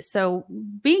 And so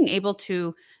being able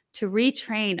to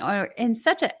retrain or in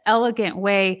such an elegant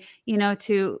way,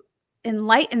 to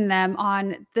enlighten them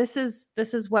on this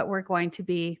is what we're going to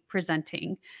be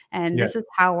presenting and this Yes. is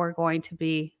how we're going to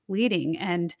be leading.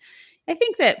 And I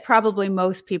think that probably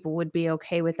most people would be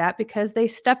okay with that because they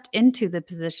stepped into the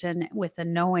position with a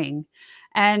knowing.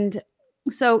 And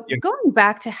so Yeah. going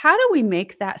back to how do we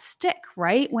make that stick,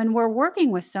 right? When we're working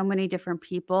with so many different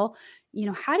people,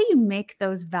 how do you make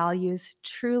those values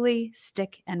truly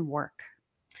stick and work?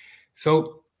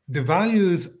 So the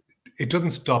values, it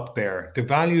doesn't stop there. The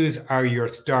values are your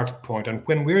start point. And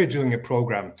when we're doing a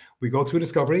program, we go through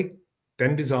discovery,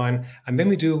 then design, and then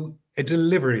we do a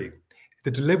delivery to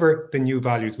deliver the new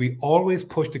values. We always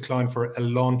push the client for a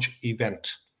launch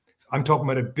event. I'm talking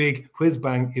about a big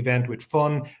whiz-bang event with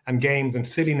fun and games and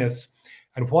silliness.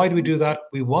 And why do we do that?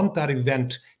 We want that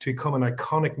event to become an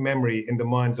iconic memory in the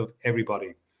minds of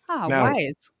everybody. Now,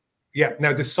 Wise. yeah,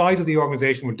 now the size of the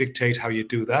organization will dictate how you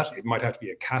do that. It might have to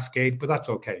be a cascade, but that's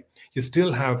okay. You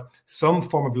still have some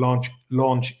form of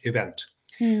launch event.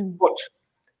 But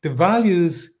the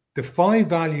values, the 5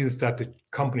 values that the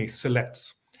company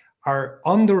selects are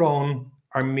on their own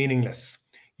are meaningless.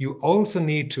 You also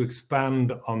need to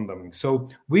expand on them. So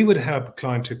we would help a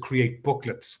client to create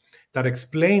booklets that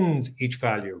explains each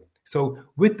value. So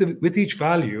with each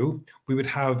value, we would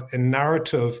have a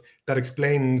narrative that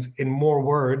explains in more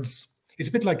words. It's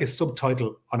a bit like a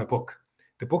subtitle on a book.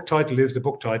 The book title is the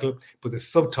book title, but the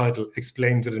subtitle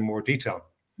explains it in more detail.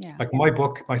 Yeah. Like my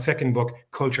book, my second book,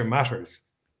 Culture Matters.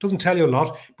 Doesn't tell you a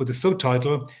lot, but the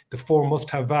subtitle, the 4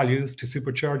 must-have values to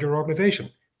supercharge your organization.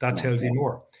 That tells you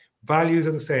more. Values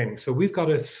are the same. So we've got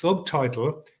a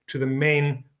subtitle to the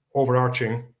main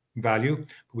overarching value,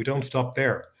 but we don't stop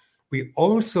there. We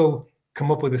also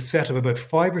come up with a set of about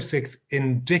 5 or 6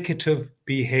 indicative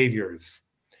behaviors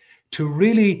to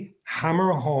really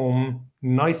hammer home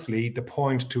nicely the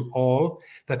point to all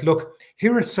that, look,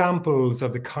 here are samples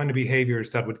of the kind of behaviors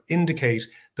that would indicate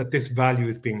that this value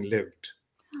is being lived.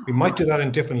 We might do that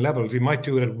in different levels. We might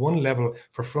do it at one level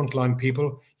for frontline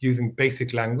people using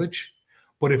basic language.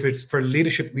 But if it's for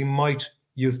leadership, we might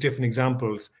use different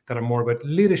examples that are more about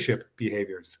leadership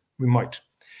behaviors. We might.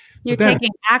 You're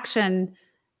taking action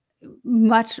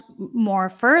much more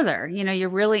further. You're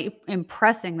really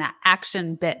impressing that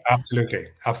action bit.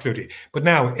 Absolutely. But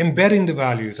now, embedding the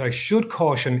values, I should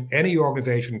caution any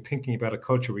organization thinking about a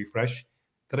culture refresh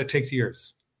that it takes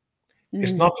years.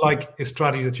 It's not like a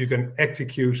strategy that you can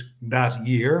execute that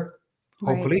year,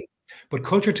 hopefully. Right. But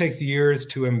culture takes years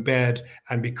to embed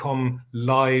and become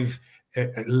live,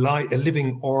 a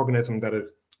living organism that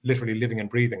is literally living and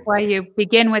breathing. Well, you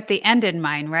begin with the end in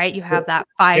mind, right? You have that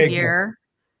 5-year.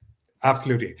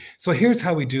 Absolutely. So here's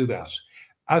how we do that.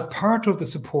 As part of the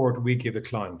support we give a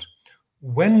client,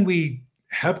 when we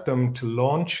help them to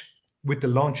launch with the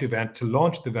launch event, to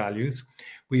launch the values,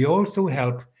 we also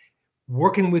help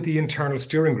working with the internal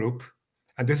steering group.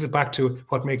 And this is back to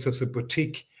what makes us a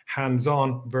boutique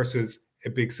hands-on versus a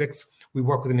big 6. We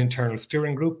work with an internal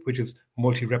steering group, which is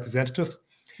multi-representative.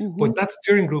 But that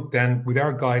steering group then, with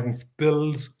our guidance,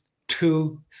 builds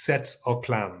 2 sets of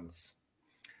plans.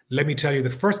 Let me tell you, the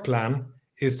first plan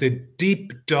is the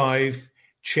deep dive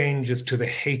changes to the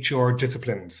HR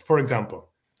disciplines. For example,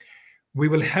 we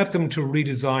will help them to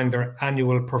redesign their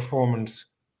annual performance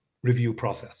review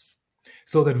process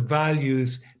so that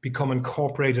values become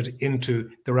incorporated into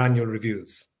their annual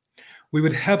reviews. We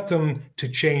would help them to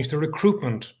change the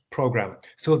recruitment program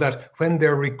so that when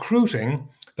they're recruiting,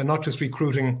 they're not just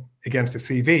recruiting against a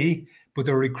CV, but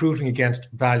they're recruiting against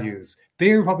values.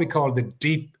 They're what we call the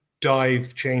deep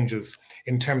dive changes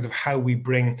in terms of how we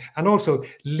bring, and also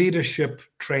leadership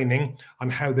training on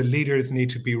how the leaders need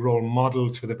to be role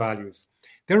models for the values.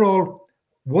 They're all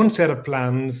one set of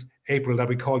plans, April, that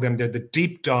we call them, they're the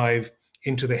deep dive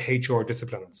into the HR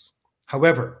disciplines.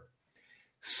 However,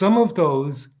 some of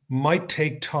those might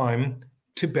take time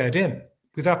to bed in,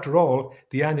 because after all,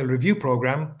 the annual review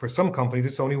program, for some companies,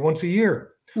 it's only once a year.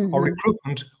 Or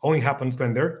recruitment only happens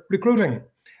when they're recruiting.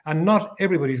 And not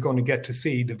everybody's going to get to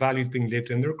see the values being lived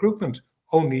in the recruitment,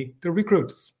 only the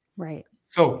recruits. Right.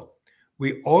 So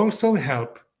we also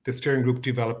help the steering group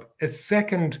develop a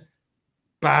second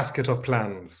basket of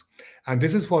plans. And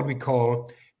this is what we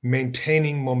call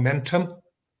maintaining momentum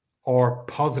or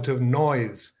positive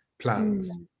noise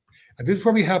plans. And this is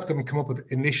where we help them come up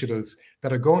with initiatives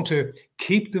that are going to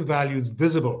keep the values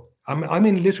visible. I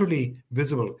mean, literally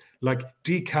visible, like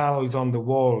decals on the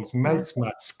walls, mouse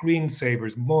mats,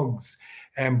 screensavers, mugs,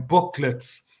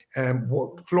 booklets,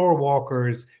 floor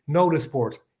walkers, notice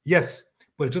boards. Yes,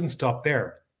 but it doesn't stop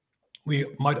there. We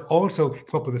might also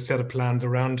come up with a set of plans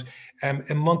around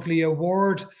a monthly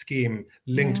award scheme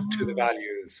linked to the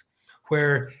values,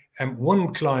 where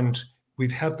one client,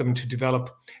 we've helped them to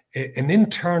develop an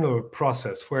internal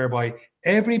process whereby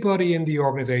everybody in the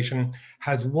organization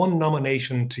has one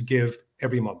nomination to give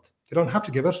every month. They don't have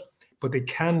to give it, but they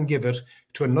can give it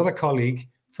to another colleague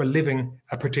for living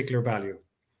a particular value.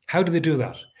 How do they do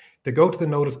that? They go to the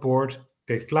notice board,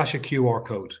 they flash a QR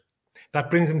code.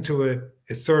 That brings them to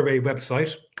a survey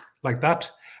website like that.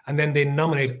 And then they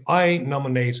nominate, I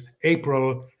nominate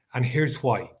April, and here's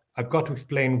why. I've got to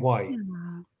explain why.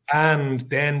 And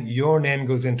then your name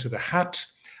goes into the hat,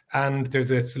 and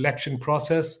there's a selection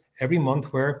process every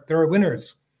month where there are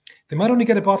winners. They might only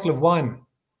get a bottle of wine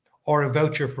or a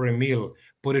voucher for a meal,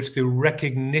 but it's the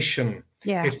recognition.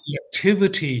 It's the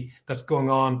activity that's going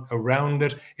on around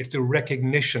it. It's the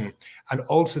recognition. And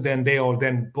also then they all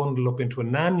then bundle up into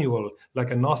an annual,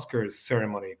 like an Oscars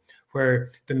ceremony,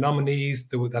 where the nominees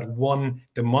that won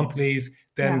the monthlies,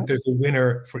 then there's a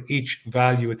winner for each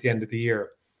value at the end of the year.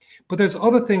 But there's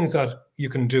other things that you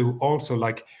can do also,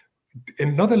 like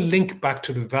another link back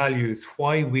to the values,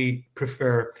 why we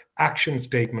prefer action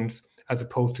statements as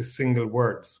opposed to single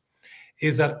words,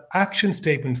 is that action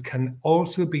statements can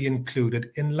also be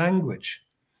included in language.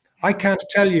 I can't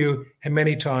tell you how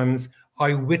many times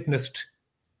I witnessed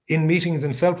in meetings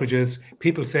in Selfridges,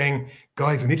 people saying,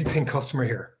 guys, we need to think customer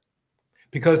here.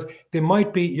 Because they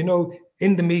might be,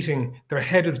 in the meeting, their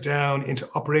head is down into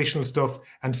operational stuff,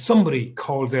 and somebody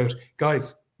calls out,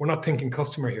 guys, we're not thinking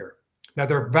customer here. Now,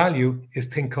 their value is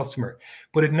think customer,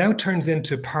 but it now turns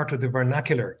into part of the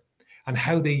vernacular and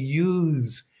how they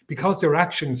use, because they're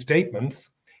action statements,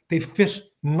 they fit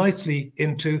nicely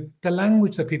into the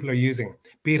language that people are using,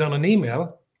 be it on an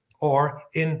email or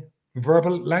in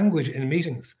verbal language in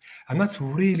meetings. And that's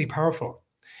really powerful.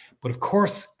 But of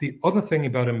course, the other thing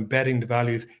about embedding the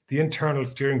values, the internal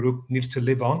steering group needs to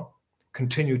live on,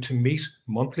 continue to meet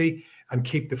monthly and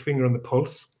keep the finger on the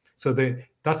pulse. So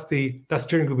that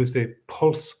steering group is the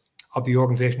pulse of the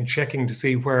organization, checking to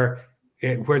see where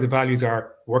the values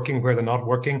are working, where they're not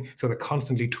working. So they're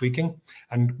constantly tweaking.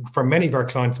 And for many of our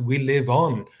clients, we live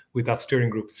on with that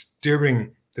steering group,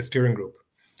 steering the steering group.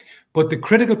 But the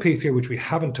critical piece here, which we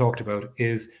haven't talked about,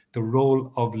 is the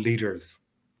role of leaders.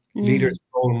 Leaders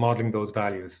role modeling those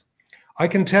values. I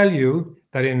can tell you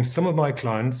that in some of my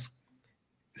clients,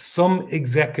 some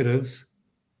executives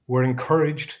were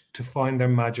encouraged to find their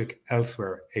magic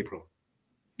elsewhere, April,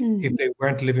 if they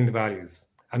weren't living the values.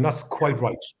 And that's quite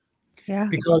right. Yeah.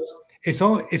 Because it's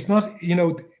not,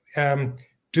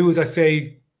 do as I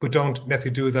say, but don't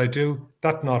necessarily do as I do.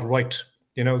 That's not right.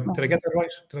 Did I get that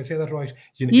right? Did I say that right?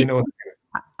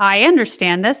 I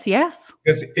understand this. Yes.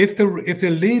 Because if the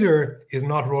leader is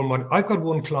not role model, I've got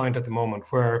one client at the moment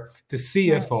where the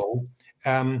CFO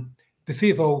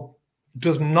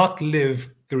does not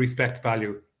live the respect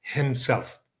value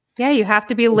himself. Yeah, you have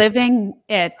to be living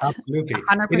it. Absolutely.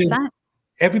 100%.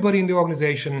 Everybody in the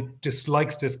organization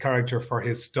dislikes this character for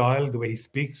his style, the way he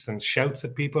speaks and shouts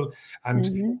at people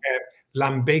and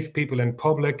lambastes people in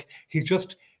public. He's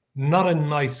just not a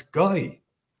nice guy.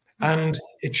 And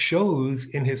it shows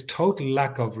in his total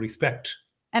lack of respect.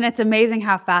 And it's amazing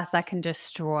how fast that can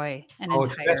destroy an entire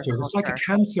culture. It's like a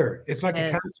cancer. It's like a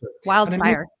cancer.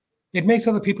 Wildfire. It makes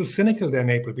other people cynical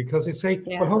then, April, because they say,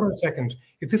 well, hold on a second.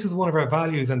 If this is one of our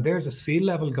values and there's a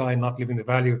C-level guy not living the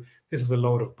value, this is a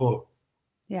load of bull.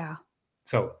 Yeah.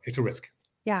 So it's a risk.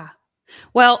 Yeah.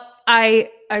 Well, I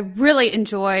really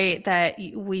enjoy that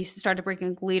we started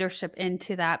bringing leadership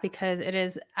into that, because it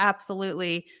is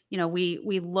absolutely,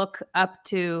 we look up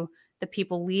to the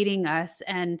people leading us,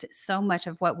 and so much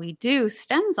of what we do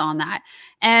stems on that.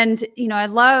 And, I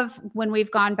love when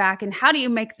we've gone back and how do you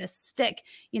make this stick?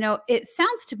 It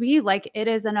sounds to me like it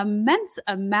is an immense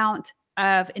amount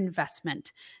of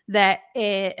investment that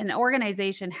an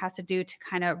organization has to do to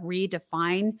kind of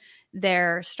redefine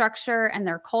their structure and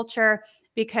their culture.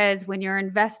 Because when you're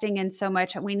investing in so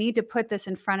much, we need to put this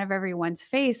in front of everyone's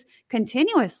face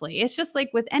continuously. It's just like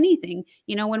with anything,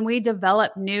 when we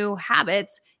develop new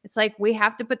habits, it's like we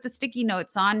have to put the sticky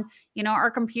notes on,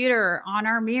 our computer, on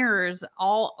our mirrors,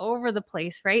 all over the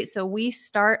place, right? So we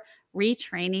start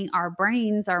retraining our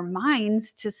brains, our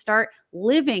minds to start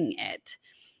living it.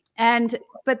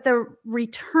 But the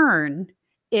return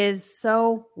is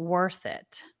so worth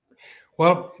it.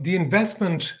 Well, the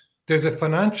investment there's a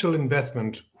financial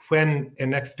investment when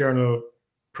an external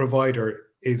provider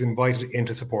is invited in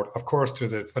to support. Of course,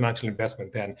 there's a financial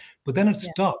investment then, but then it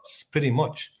stops pretty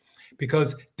much,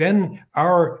 because then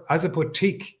as a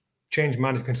boutique change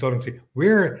management consultancy,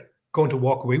 we're going to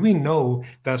walk away. We know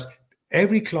that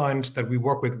every client that we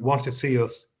work with wants to see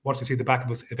the back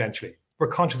of us eventually. We're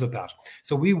conscious of that.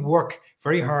 So we work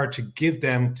very hard to give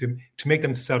them, to make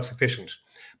them self-sufficient.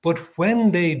 But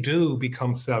when they do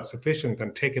become self-sufficient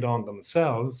and take it on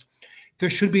themselves, there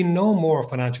should be no more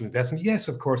financial investment. Yes,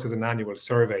 of course, there's an annual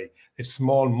survey. It's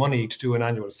small money to do an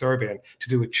annual survey and to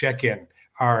do a check-in.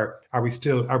 Are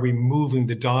we moving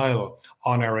the dial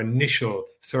on our initial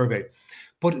survey?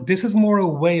 But this is more a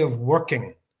way of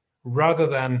working rather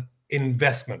than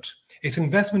investment. It's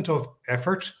investment of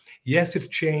effort. Yes, it's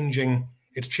changing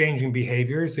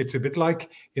behaviors. It's a bit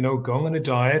like, going on a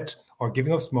diet or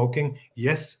giving up smoking.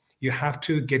 Yes, you have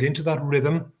to get into that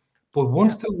rhythm. But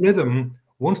once the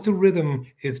rhythm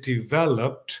is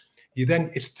developed,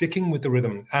 it's sticking with the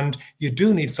rhythm. And you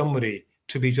do need somebody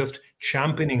to be just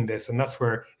championing this. And that's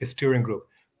where a steering group.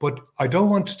 But I don't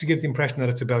want to give the impression that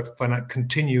it's about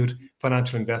continued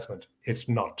financial investment. It's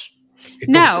not.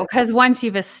 No, because once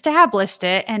you've established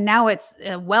it and now it's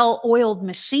a well-oiled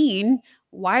machine,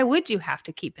 why would you have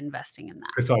to keep investing in that?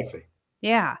 Precisely.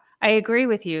 Yeah, I agree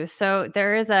with you. So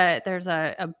there's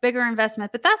a bigger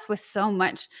investment, but that's with so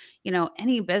much,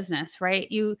 any business,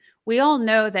 right? We all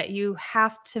know that you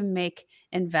have to make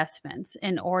investments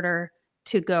in order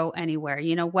to go anywhere,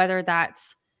 whether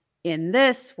that's in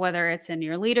this, whether it's in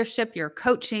your leadership, your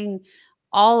coaching,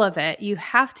 all of it, you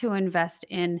have to invest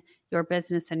in your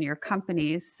business and your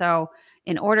companies. So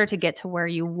in order to get to where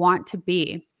you want to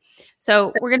be. So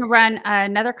we're going to run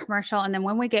another commercial. And then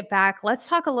when we get back, let's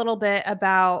talk a little bit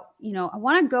about, I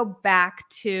want to go back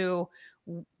to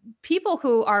people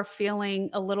who are feeling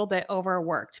a little bit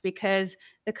overworked, because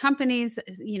the companies,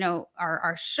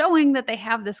 are showing that they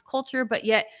have this culture, but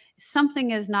yet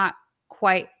something is not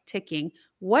quite ticking.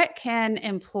 What can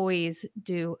employees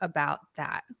do about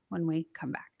that when we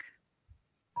come back?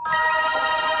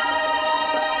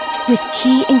 With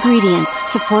key ingredients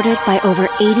supported by over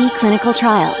 80 clinical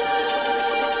trials,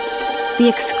 the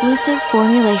exclusive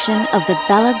formulation of the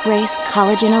Bella Grace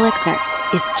Collagen Elixir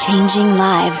is changing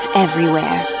lives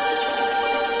everywhere.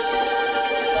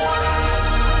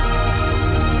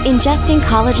 Ingesting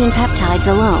collagen peptides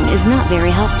alone is not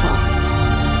very helpful.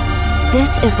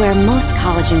 This is where most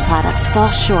collagen products fall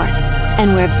short,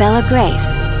 and where Bella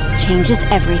Grace changes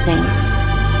everything.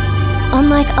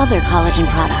 Unlike other collagen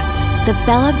products, the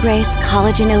Bella Grace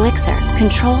Collagen Elixir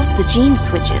controls the gene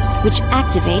switches which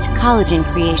activate collagen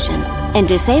creation and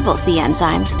disables the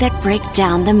enzymes that break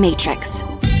down the matrix.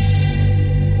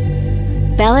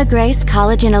 Bella Grace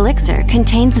Collagen Elixir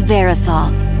contains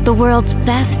Verisol, the world's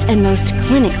best and most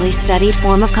clinically studied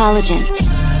form of collagen.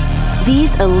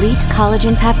 These elite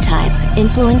collagen peptides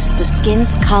influence the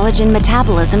skin's collagen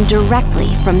metabolism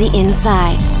directly from the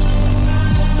inside.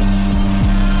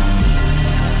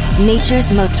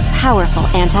 Nature's most powerful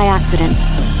antioxidant.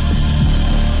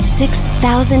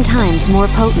 6,000 times more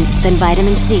potent than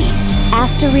vitamin C,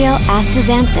 Astaryl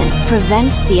astaxanthin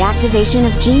prevents the activation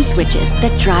of gene switches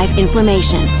that drive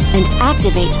inflammation and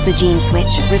activates the gene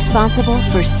switch responsible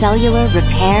for cellular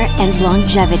repair and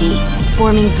longevity,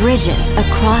 forming bridges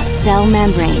across cell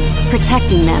membranes,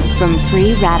 protecting them from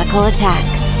free radical attack.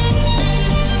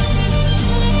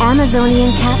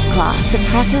 Amazonian cat's claw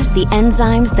suppresses the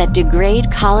enzymes that degrade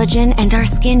collagen and our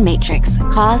skin matrix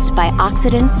caused by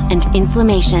oxidants and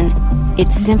inflammation.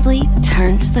 It simply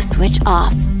turns the switch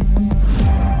off.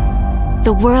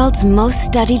 The world's most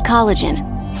studied collagen,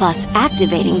 plus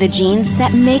activating the genes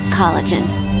that make collagen,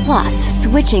 plus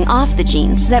switching off the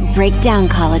genes that break down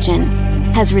collagen,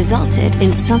 has resulted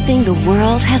in something the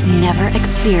world has never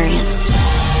experienced.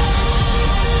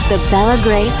 The Bella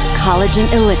Grace Collagen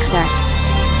Elixir.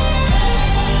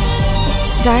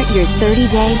 Start your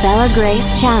 30-day Bella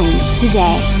Grace challenge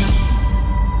today.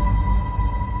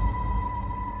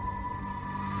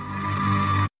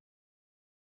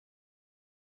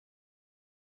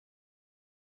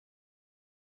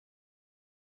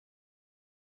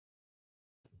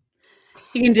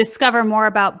 You can discover more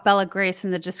about Bella Grace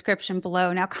in the description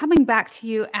below. Now, coming back to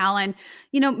you, Alan,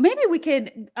 maybe we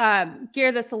could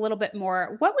gear this a little bit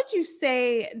more. What would you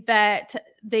say that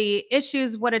the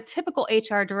issues, what a typical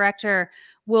HR director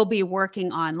will be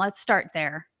working on? Let's start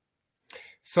there.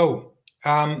 So,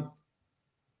 HR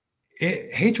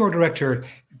director,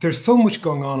 there's so much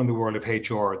going on in the world of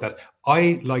HR that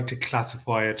I like to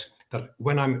classify it, that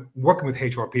when I'm working with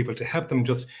HR people, to help them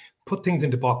just put things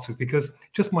into boxes, because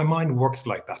just my mind works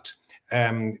like that.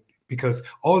 because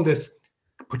all this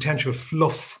potential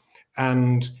fluff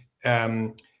and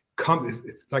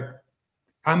like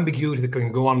ambiguity that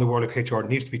can go on in the world of HR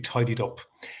needs to be tidied up.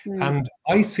 And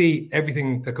I see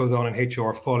everything that goes on in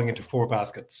HR falling into 4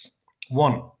 baskets.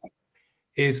 One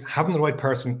is having the right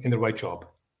person in the right job.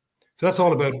 So that's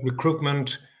all about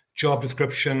recruitment, job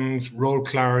descriptions, role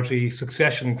clarity,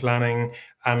 succession planning,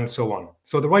 and so on.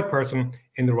 So the right person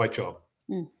in the right job.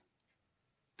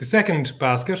 The second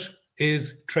basket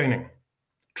is training.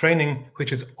 Training,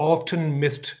 which is often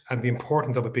missed, and the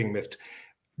importance of it being missed.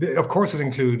 Of course, it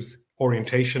includes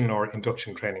orientation or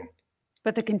induction training.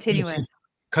 But the continuous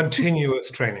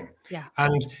training. Yeah.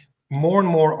 And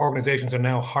more organizations are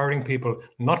now hiring people,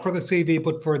 not for the CV,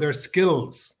 but for their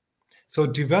skills. So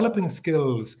developing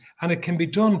skills, and it can be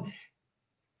done.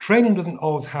 Training doesn't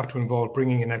always have to involve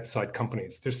bringing in outside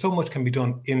companies. There's so much can be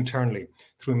done internally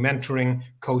through mentoring,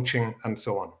 coaching, and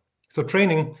so on. So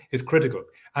training is critical.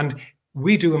 And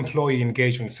we do employee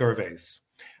engagement surveys.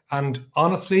 And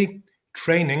honestly,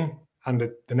 training, and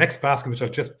the next basket, which I'll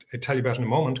just tell you about in a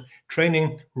moment,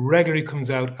 training regularly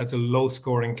comes out as a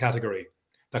low-scoring category.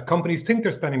 That companies think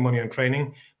they're spending money on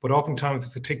training, but oftentimes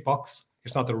it's a tick box.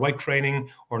 It's not the right training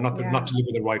or not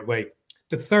delivered the right way.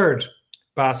 The third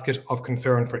basket of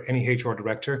concern for any HR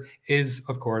director is,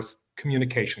 of course,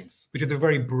 communications, which is a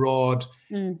very broad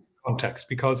context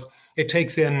because it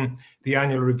takes in the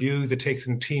annual reviews, it takes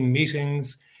in team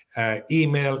meetings,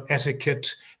 email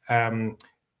etiquette,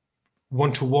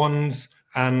 one-to-ones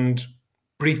and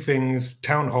briefings,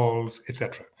 town halls,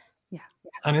 etc.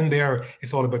 And in there,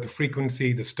 it's all about the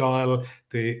frequency, the style,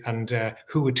 and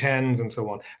who attends, and so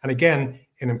on. And again,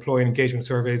 in employee engagement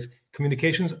surveys,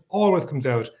 communications always comes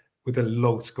out with a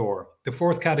low score. The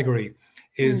fourth category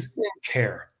is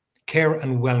care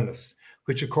and wellness,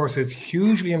 which of course is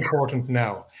hugely important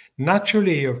now.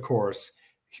 Naturally, of course,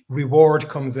 reward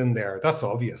comes in there. That's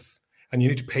obvious. And you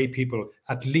need to pay people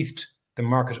at least the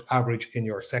market average in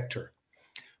your sector.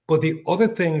 But the other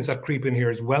things that creep in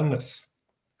here is wellness.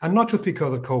 And not just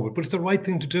because of COVID, but it's the right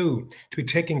thing to do, to be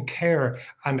taking care.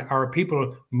 And are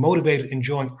people motivated,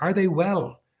 enjoying? Are they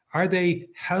well? Are they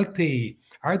healthy?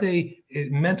 Are they,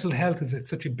 mental health is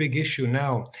such a big issue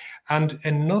now. And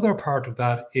another part of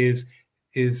that is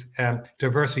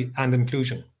diversity and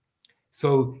inclusion.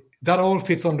 So that all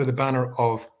fits under the banner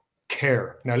of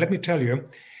care. Now, let me tell you,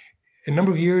 a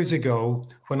number of years ago,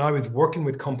 when I was working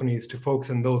with companies to focus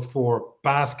on those 4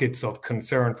 baskets of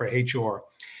concern for HR,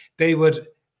 they would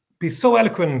be so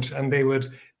eloquent and they would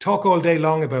talk all day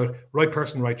long about right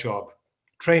person, right job,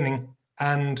 training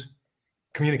and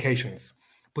communications.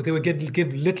 But they would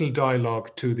give little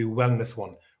dialogue to the wellness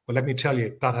one. Well, let me tell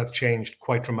you, that has changed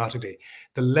quite dramatically.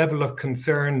 The level of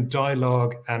concern,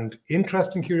 dialogue, and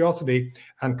interest and curiosity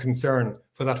and concern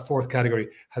for that 4th category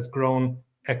has grown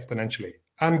exponentially.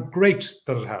 And great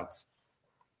that it has.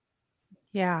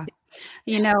 Yeah.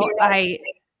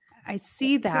 I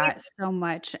see that so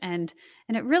much, and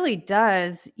it really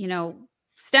does,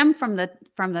 stem from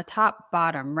the top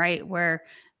bottom, right? Where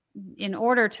in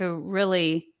order to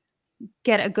really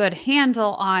get a good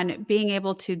handle on being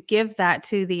able to give that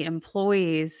to the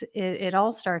employees, it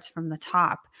all starts from the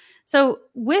top. So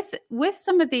with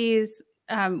some of these,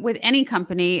 with any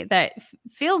company that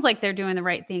feels like they're doing the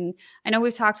right thing, I know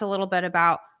we've talked a little bit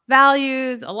about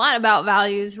a lot about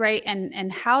values, right?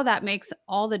 And how that makes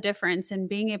all the difference in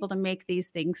being able to make these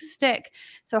things stick.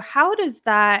 So how does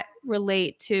that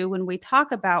relate to when we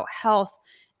talk about health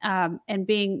and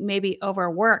being maybe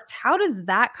overworked? How does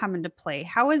that come into play?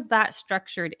 How is that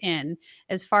structured in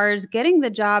as far as getting the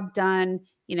job done,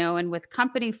 and with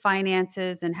company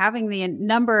finances and having the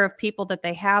number of people that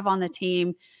they have on the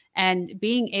team and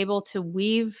being able to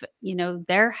weave,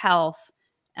 their health,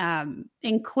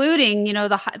 including,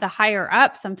 the higher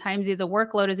up, sometimes the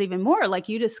workload is even more. Like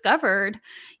you discovered,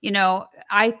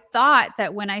 I thought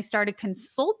that when I started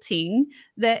consulting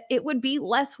that it would be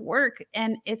less work,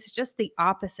 and it's just the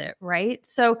opposite, right?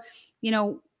 So,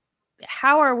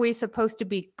 how are we supposed to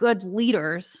be good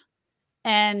leaders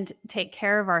and take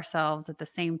care of ourselves at the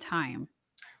same time?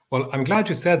 Well, I'm glad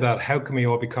you said that. How can we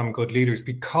all become good leaders?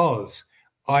 Because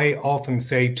I often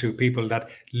say to people that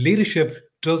leadership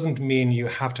doesn't mean you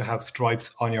have to have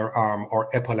stripes on your arm or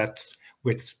epaulets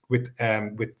with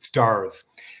stars.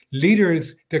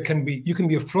 Leaders, you can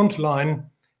be a frontline,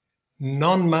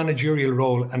 non-managerial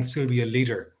role and still be a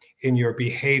leader in your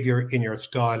behavior, in your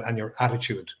style and your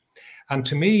attitude. And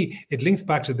to me, it links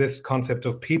back to this concept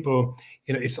of people,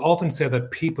 it's often said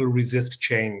that people resist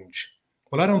change.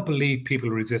 Well, I don't believe people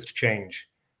resist change.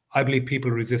 I believe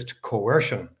people resist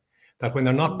coercion, that when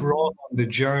they're not brought on the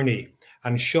journey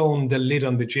and shown the lid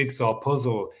on the jigsaw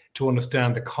puzzle to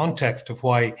understand the context of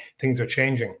why things are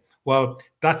changing. Well,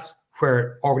 that's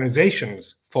where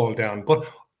organizations fall down. But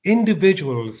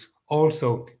individuals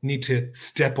also need to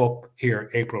step up here,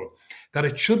 April. That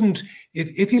it shouldn't,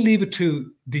 if you leave it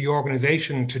to the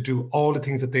organization to do all the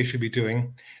things that they should be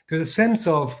doing, there's a sense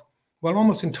of, well,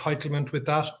 almost entitlement with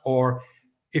that, or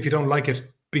if you don't like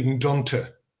it, being done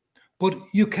to. But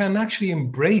you can actually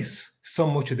embrace so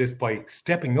much of this by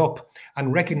stepping up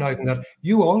and recognizing that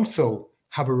you also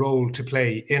have a role to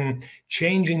play in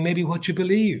changing maybe what you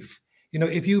believe. You know,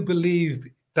 if you believe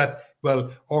that,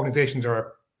 well, organizations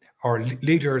are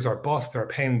leaders or bosses are a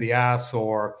pain in the ass,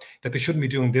 or that they shouldn't be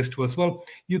doing this to us, well,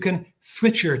 you can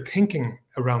switch your thinking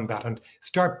around that and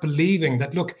start believing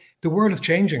that, look, the world is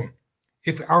changing.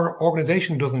 If our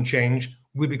organization doesn't change,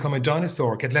 we'll become a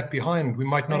dinosaur, get left behind. We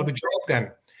might not have a job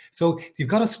then. So you've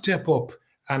got to step up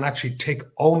and actually take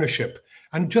ownership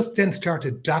and just then start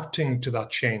adapting to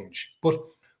that change. But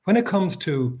when it comes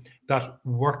to that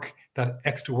work, that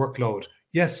extra workload,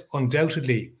 yes,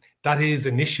 undoubtedly, that is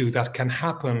an issue that can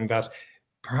happen, that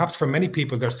perhaps for many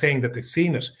people, they're saying that they've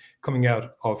seen it coming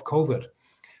out of COVID.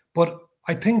 But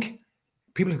I think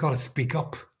people have got to speak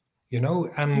up, you know,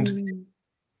 and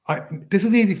this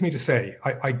is easy for me to say.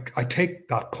 I take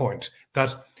that point,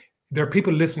 that there are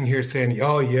people listening here saying,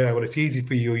 oh, yeah, well, it's easy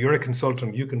for you. You're a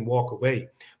consultant. You can walk away.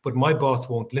 But my boss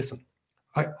won't listen.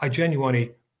 I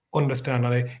genuinely understand,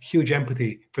 and I have huge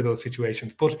empathy for those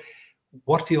situations. But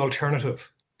what's the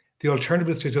alternative? The alternative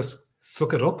is to just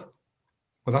suck it up.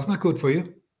 Well, that's not good for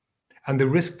you. And the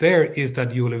risk there is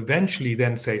that you will eventually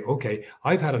then say, okay,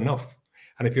 I've had enough.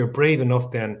 And if you're brave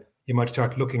enough, then you might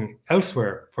start looking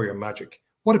elsewhere for your magic.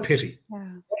 What a pity. Yeah.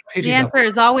 What a pity. The answer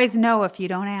is always no if you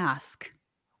don't ask.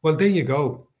 Well, there you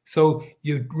go. So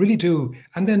you really do.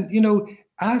 And then, you know,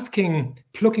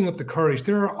 plucking up the courage,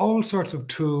 there are all sorts of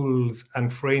tools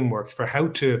and frameworks for how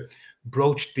to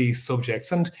broach these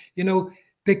subjects. And, you know,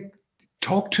 they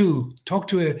talk to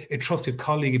a trusted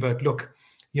colleague about, look,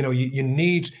 you know, you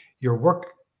need, your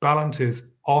work balance is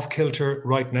off kilter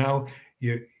right now.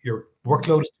 Your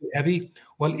workload is too heavy.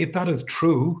 Well, if that is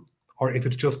true, or if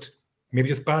it's just maybe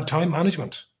just bad time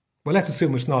management, well, let's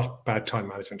assume it's not bad time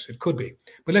management. It could be.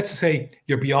 But let's say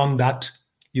you're beyond that.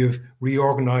 You've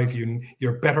reorganized,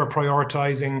 you're better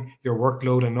prioritizing your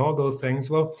workload and all those things.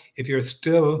 Well, if you're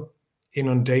still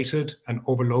inundated and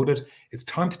overloaded, it's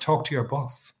time to talk to your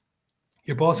boss.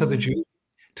 Your boss has a duty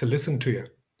to listen to you.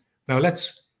 Now,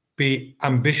 let's be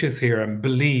ambitious here and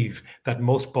believe that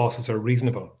most bosses are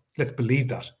reasonable. Let's believe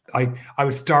that. I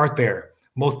would start there.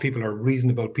 Most people are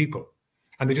reasonable people,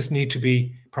 and they just need to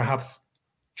be perhaps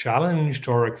challenged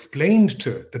or explained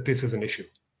to that this is an issue.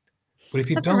 But if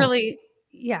you That's don't, really,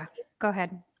 yeah, go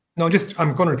ahead. No,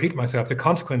 I'm going to repeat myself. The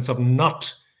consequence of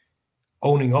not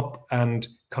owning up and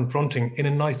confronting in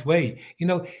a nice way, you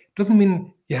know, doesn't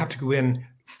mean you have to go in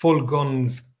full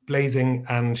guns blazing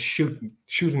and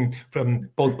shooting from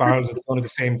both barrels of the gun at the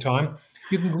same time.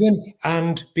 You can go in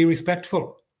and be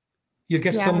respectful. You'll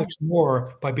get so much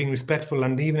more by being respectful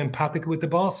and even empathic with the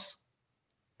boss.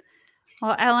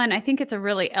 Well, Ellen, I think it's a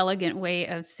really elegant way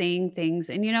of saying things.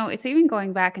 And, you know, it's even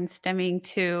going back and stemming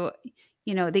to,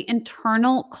 you know, the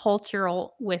internal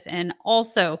cultural within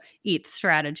also eats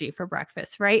strategy for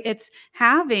breakfast, right? It's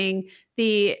having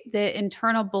the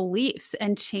internal beliefs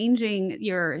and changing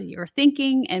your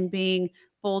thinking and being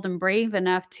bold and brave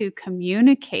enough to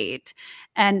communicate,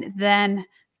 and then,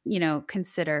 you know,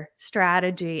 consider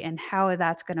strategy and how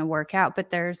that's going to work out.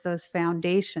 But there's those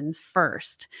foundations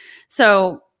first.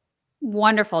 So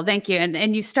wonderful. Thank you.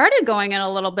 And you started going in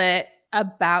a little bit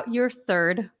about your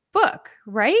third book,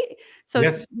 right? So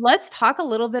yes. Let's talk a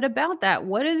little bit about that.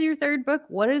 What is your third book?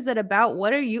 What is it about?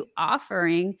 What are you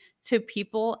offering to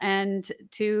people and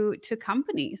to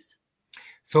companies?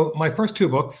 So my first two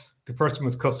books, the first one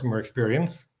was Customer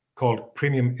Experience, called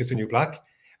Premium is the New Black,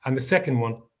 and the second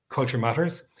one, Culture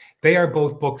Matters. They are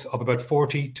both books of about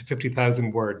 40 to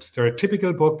 50,000 words. They're a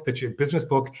typical book, business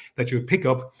book that you would pick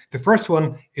up. The first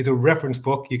one is a reference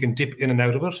book. You can dip in and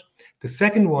out of it. The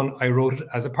second one, I wrote it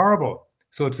as a parable.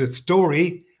 So it's a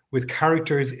story with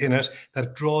characters in it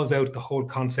that draws out the whole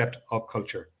concept of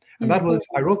culture. And that was,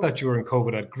 I wrote that during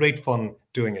COVID. I had great fun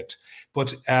doing it.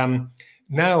 But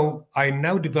now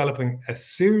I'm developing a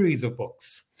series of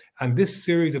books. And this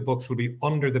series of books will be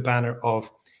under the banner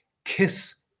of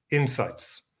KISS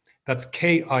Insights. That's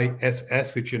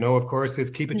KISS, which, you know, of course, is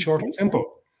keep it short and simple.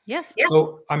 Yes.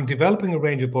 So I'm developing a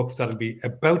range of books that'll be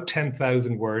about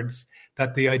 10,000 words,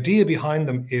 that the idea behind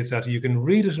them is that you can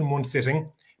read it in one sitting,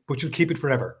 but you'll keep it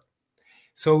forever.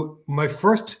 So my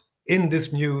first in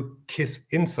this new KISS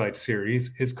Insight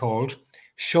series is called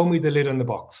Show Me the Lid on the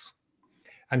Box.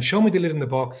 And Show Me the Lid on the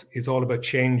Box is all about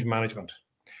change management.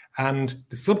 And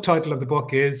the subtitle of the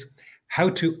book is How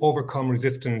to Overcome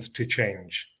Resistance to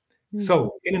Change.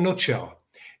 So, in a nutshell,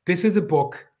 this is a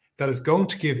book that is going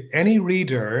to give any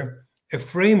reader a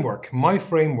framework, my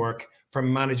framework for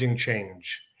managing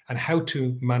change and how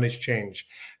to manage change.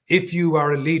 If you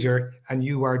are a leader and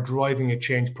you are driving a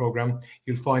change program,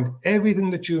 you'll find everything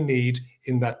that you need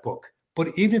in that book.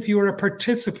 But even if you are a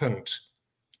participant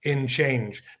in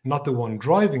change, not the one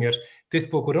driving it, this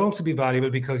book would also be valuable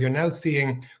because you're now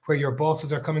seeing where your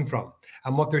bosses are coming from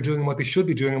and what they're doing and what they should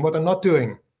be doing and what they're not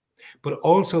doing. But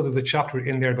also there's a chapter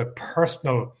in there about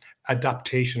personal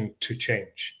adaptation to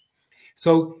change.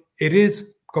 So it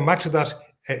is, going back to that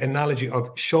analogy of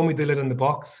show me the lid on the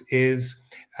box is,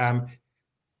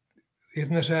 isn't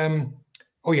it?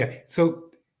 Oh yeah. So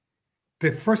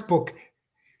the first book,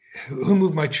 Who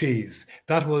Moved My Cheese?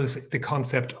 That was the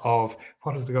concept of,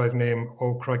 what is the guy's name?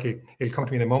 Oh, crikey. It'll come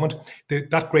to me in a moment.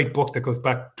 That great book that goes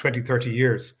back 20, 30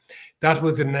 years. That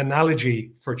was an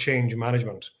analogy for change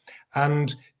management.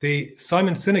 And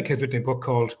Simon Sinek has written a book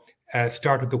called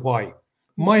Start with the Why.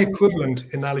 My equivalent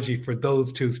analogy for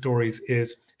those two stories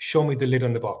is show me the lid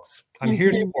on the box. And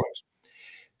here's the point.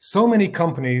 So many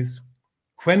companies,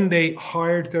 when they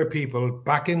hired their people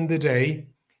back in the day,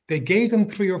 they gave them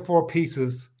 3 or 4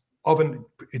 pieces of a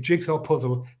jigsaw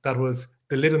puzzle that was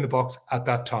the lid on the box at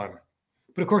that time.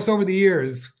 But of course, over the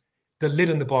years, the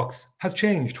lid on the box has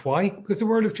changed. Why? Because the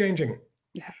world is changing.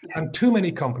 Yeah. And too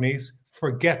many companies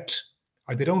forget,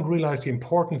 or they don't realize the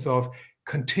importance of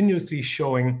continuously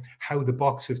showing how the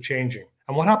box is changing.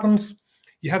 And what happens?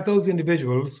 You have those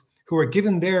individuals who are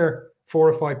given their 4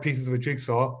 or 5 pieces of a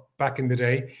jigsaw back in the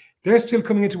day. They're still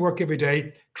coming into work every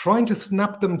day, trying to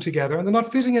snap them together, and they're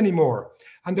not fitting anymore.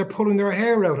 And they're pulling their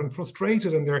hair out and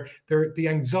frustrated, and the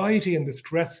anxiety and the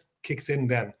stress kicks in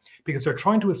then because they're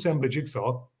trying to assemble a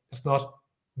jigsaw that's not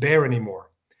there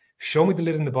anymore. Show me the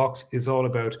lid in the box is all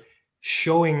about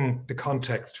showing the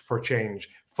context for change,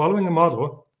 following a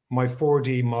model, my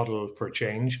 4D model for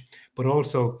change, but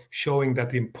also showing that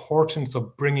the importance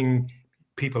of bringing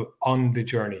people on the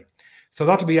journey. So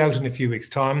that'll be out in a few weeks'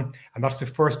 time. And that's the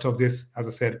first of this, as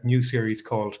I said, new series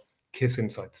called KISS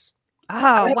Insights.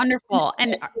 Oh, wonderful.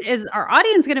 And is our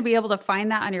audience going to be able to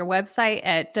find that on your website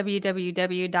at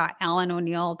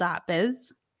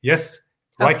www.alanoneal.biz? Yes.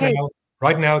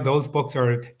 Right now, those books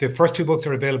the first 2 books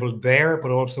are available there,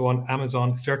 but also on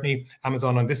Amazon, certainly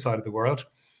Amazon on this side of the world.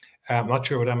 I'm not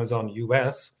sure about Amazon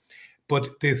US.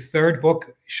 But the 3rd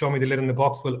book, Show Me the Lid in the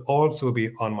Box, will also be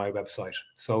on my website.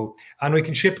 So, and we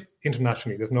can ship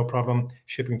internationally. There's no problem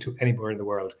shipping to anywhere in the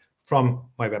world from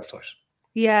my website.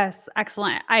 Yes,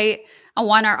 excellent. I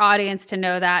want our audience to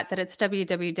know that it's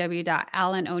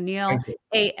www.alanoneal,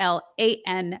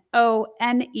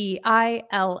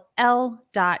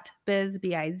 ALANONEILL.biz,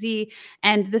 B-I-Z.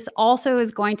 And this also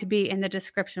is going to be in the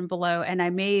description below. And I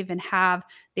may even have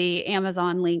the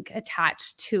Amazon link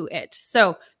attached to it.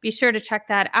 So be sure to check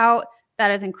that out.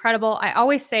 That is incredible. I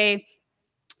always say,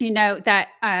 that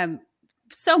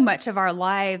so much of our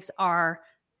lives are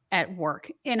at work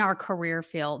in our career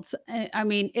fields. I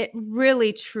mean, it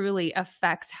really, truly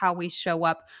affects how we show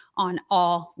up on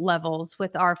all levels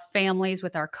with our families,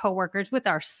 with our coworkers, with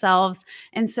ourselves.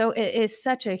 And so it is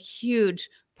such a huge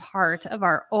part of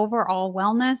our overall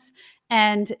wellness.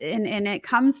 And it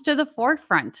comes to the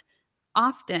forefront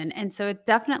often. And so it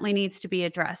definitely needs to be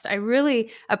addressed. I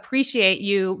really appreciate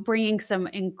you bringing some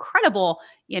incredible,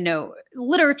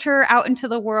 literature out into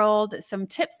the world, some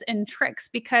tips and tricks,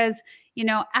 because,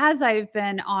 as I've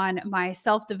been on my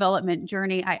self-development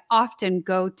journey, I often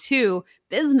go to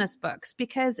business books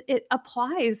because it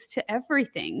applies to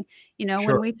everything. Sure.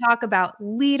 When we talk about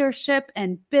leadership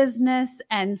and business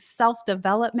and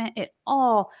self-development, it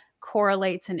all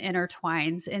correlates and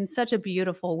intertwines in such a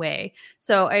beautiful way.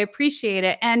 So I appreciate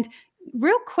it. And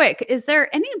real quick, is there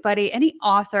any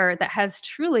author that has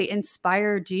truly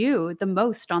inspired you the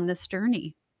most on this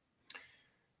journey?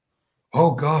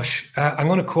 Oh gosh, I'm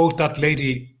going to quote that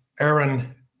lady,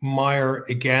 Erin Meyer,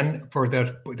 again for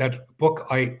that book.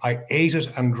 I ate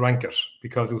it and drank it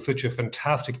because it was such a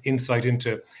fantastic insight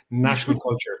into national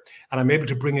culture. And I'm able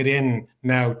to bring it in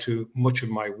now to much of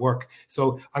my work.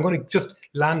 So I'm going to just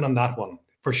land on that one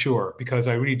for sure, because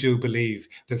I really do believe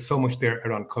there's so much there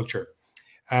around culture.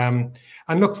 And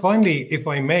look, finally, if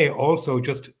I may also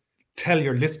just tell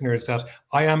your listeners that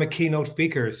I am a keynote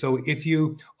speaker. So if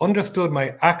you understood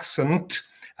my accent,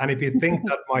 and if you think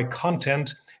that my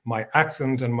content, my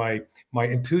accent and my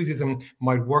enthusiasm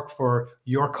might work for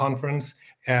your conference,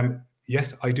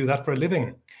 yes, I do that for a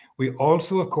living. We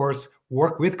also, of course,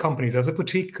 work with companies as a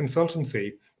boutique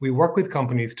consultancy. We work with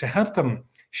companies to help them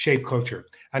shape culture.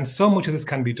 And so much of this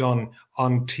can be done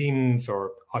on Teams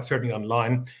or certainly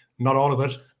online, not all of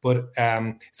it. But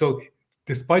so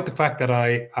despite the fact that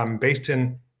I am based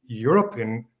in Europe,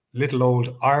 in little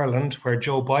old Ireland, where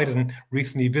Joe Biden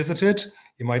recently visited,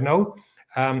 you might know.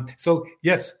 So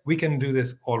yes, we can do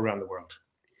this all around the world.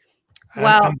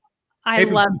 Well, I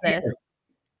April, love this.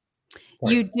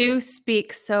 You do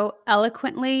speak so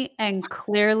eloquently and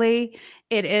clearly.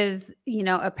 It is,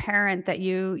 apparent that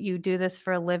you do this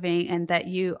for a living and that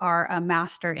you are a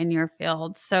master in your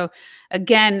field. So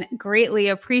again, greatly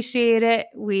appreciate it.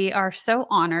 We are so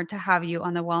honored to have you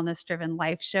on the Wellness Driven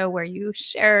Life Show, where you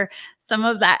share some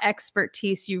of that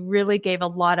expertise. You really gave a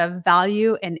lot of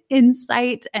value and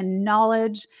insight and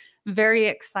knowledge. Very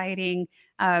exciting.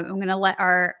 I'm going to let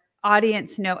our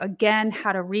audience know again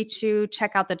how to reach you.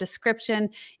 Check out the description.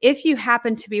 If you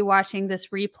happen to be watching this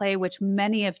replay, which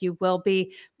many of you will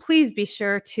be, please be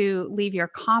sure to leave your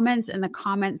comments in the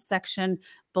comments section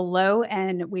below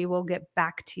and we will get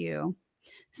back to you.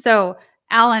 So,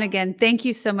 Alan, again, thank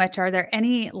you so much. Are there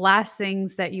any last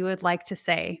things that you would like to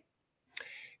say?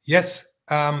 Yes,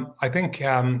 I think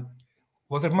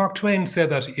was it Mark Twain said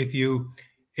that if you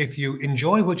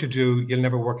enjoy what you do, you'll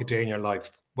never work a day in your life.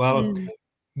 Well,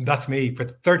 that's me. For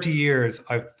 30 years,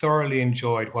 I've thoroughly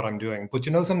enjoyed what I'm doing. But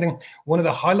you know something? One of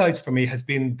the highlights for me has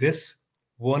been this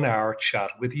 1 hour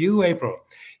chat with you, April.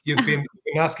 You've been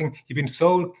asking, you've been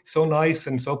so nice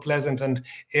and so pleasant. And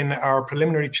in our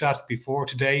preliminary chat before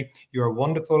today, you're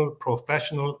wonderful,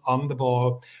 professional, on the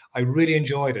ball. I really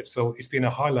enjoyed it. So it's been a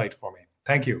highlight for me.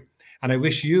 Thank you. And I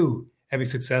wish you every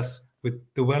success with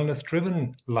the Wellness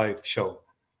Driven Live Show.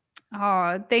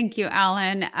 Oh, thank you,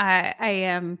 Alan. I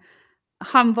am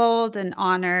humbled and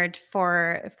honored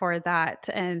for that,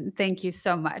 and thank you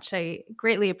so much. I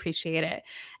greatly appreciate it.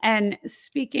 And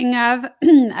speaking of,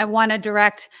 I want to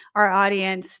direct our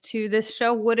audience to this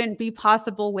show wouldn't be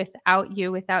possible without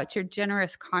you, without your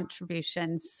generous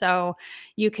contributions. So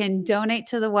you can donate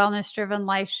to the Wellness Driven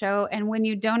Life Show, and when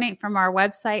you donate from our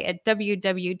website at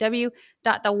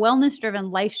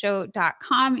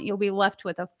www.thewellnessdrivenlifeshow.com, you'll be left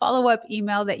with a follow-up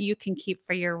email that you can keep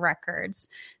for your records.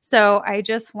 So I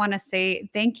just want to say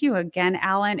thank you again,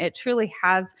 Alan. It truly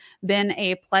has been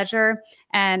a pleasure.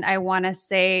 And I want to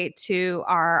say to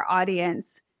our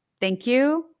audience, thank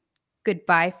you,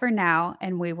 goodbye for now,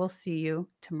 and we will see you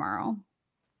tomorrow.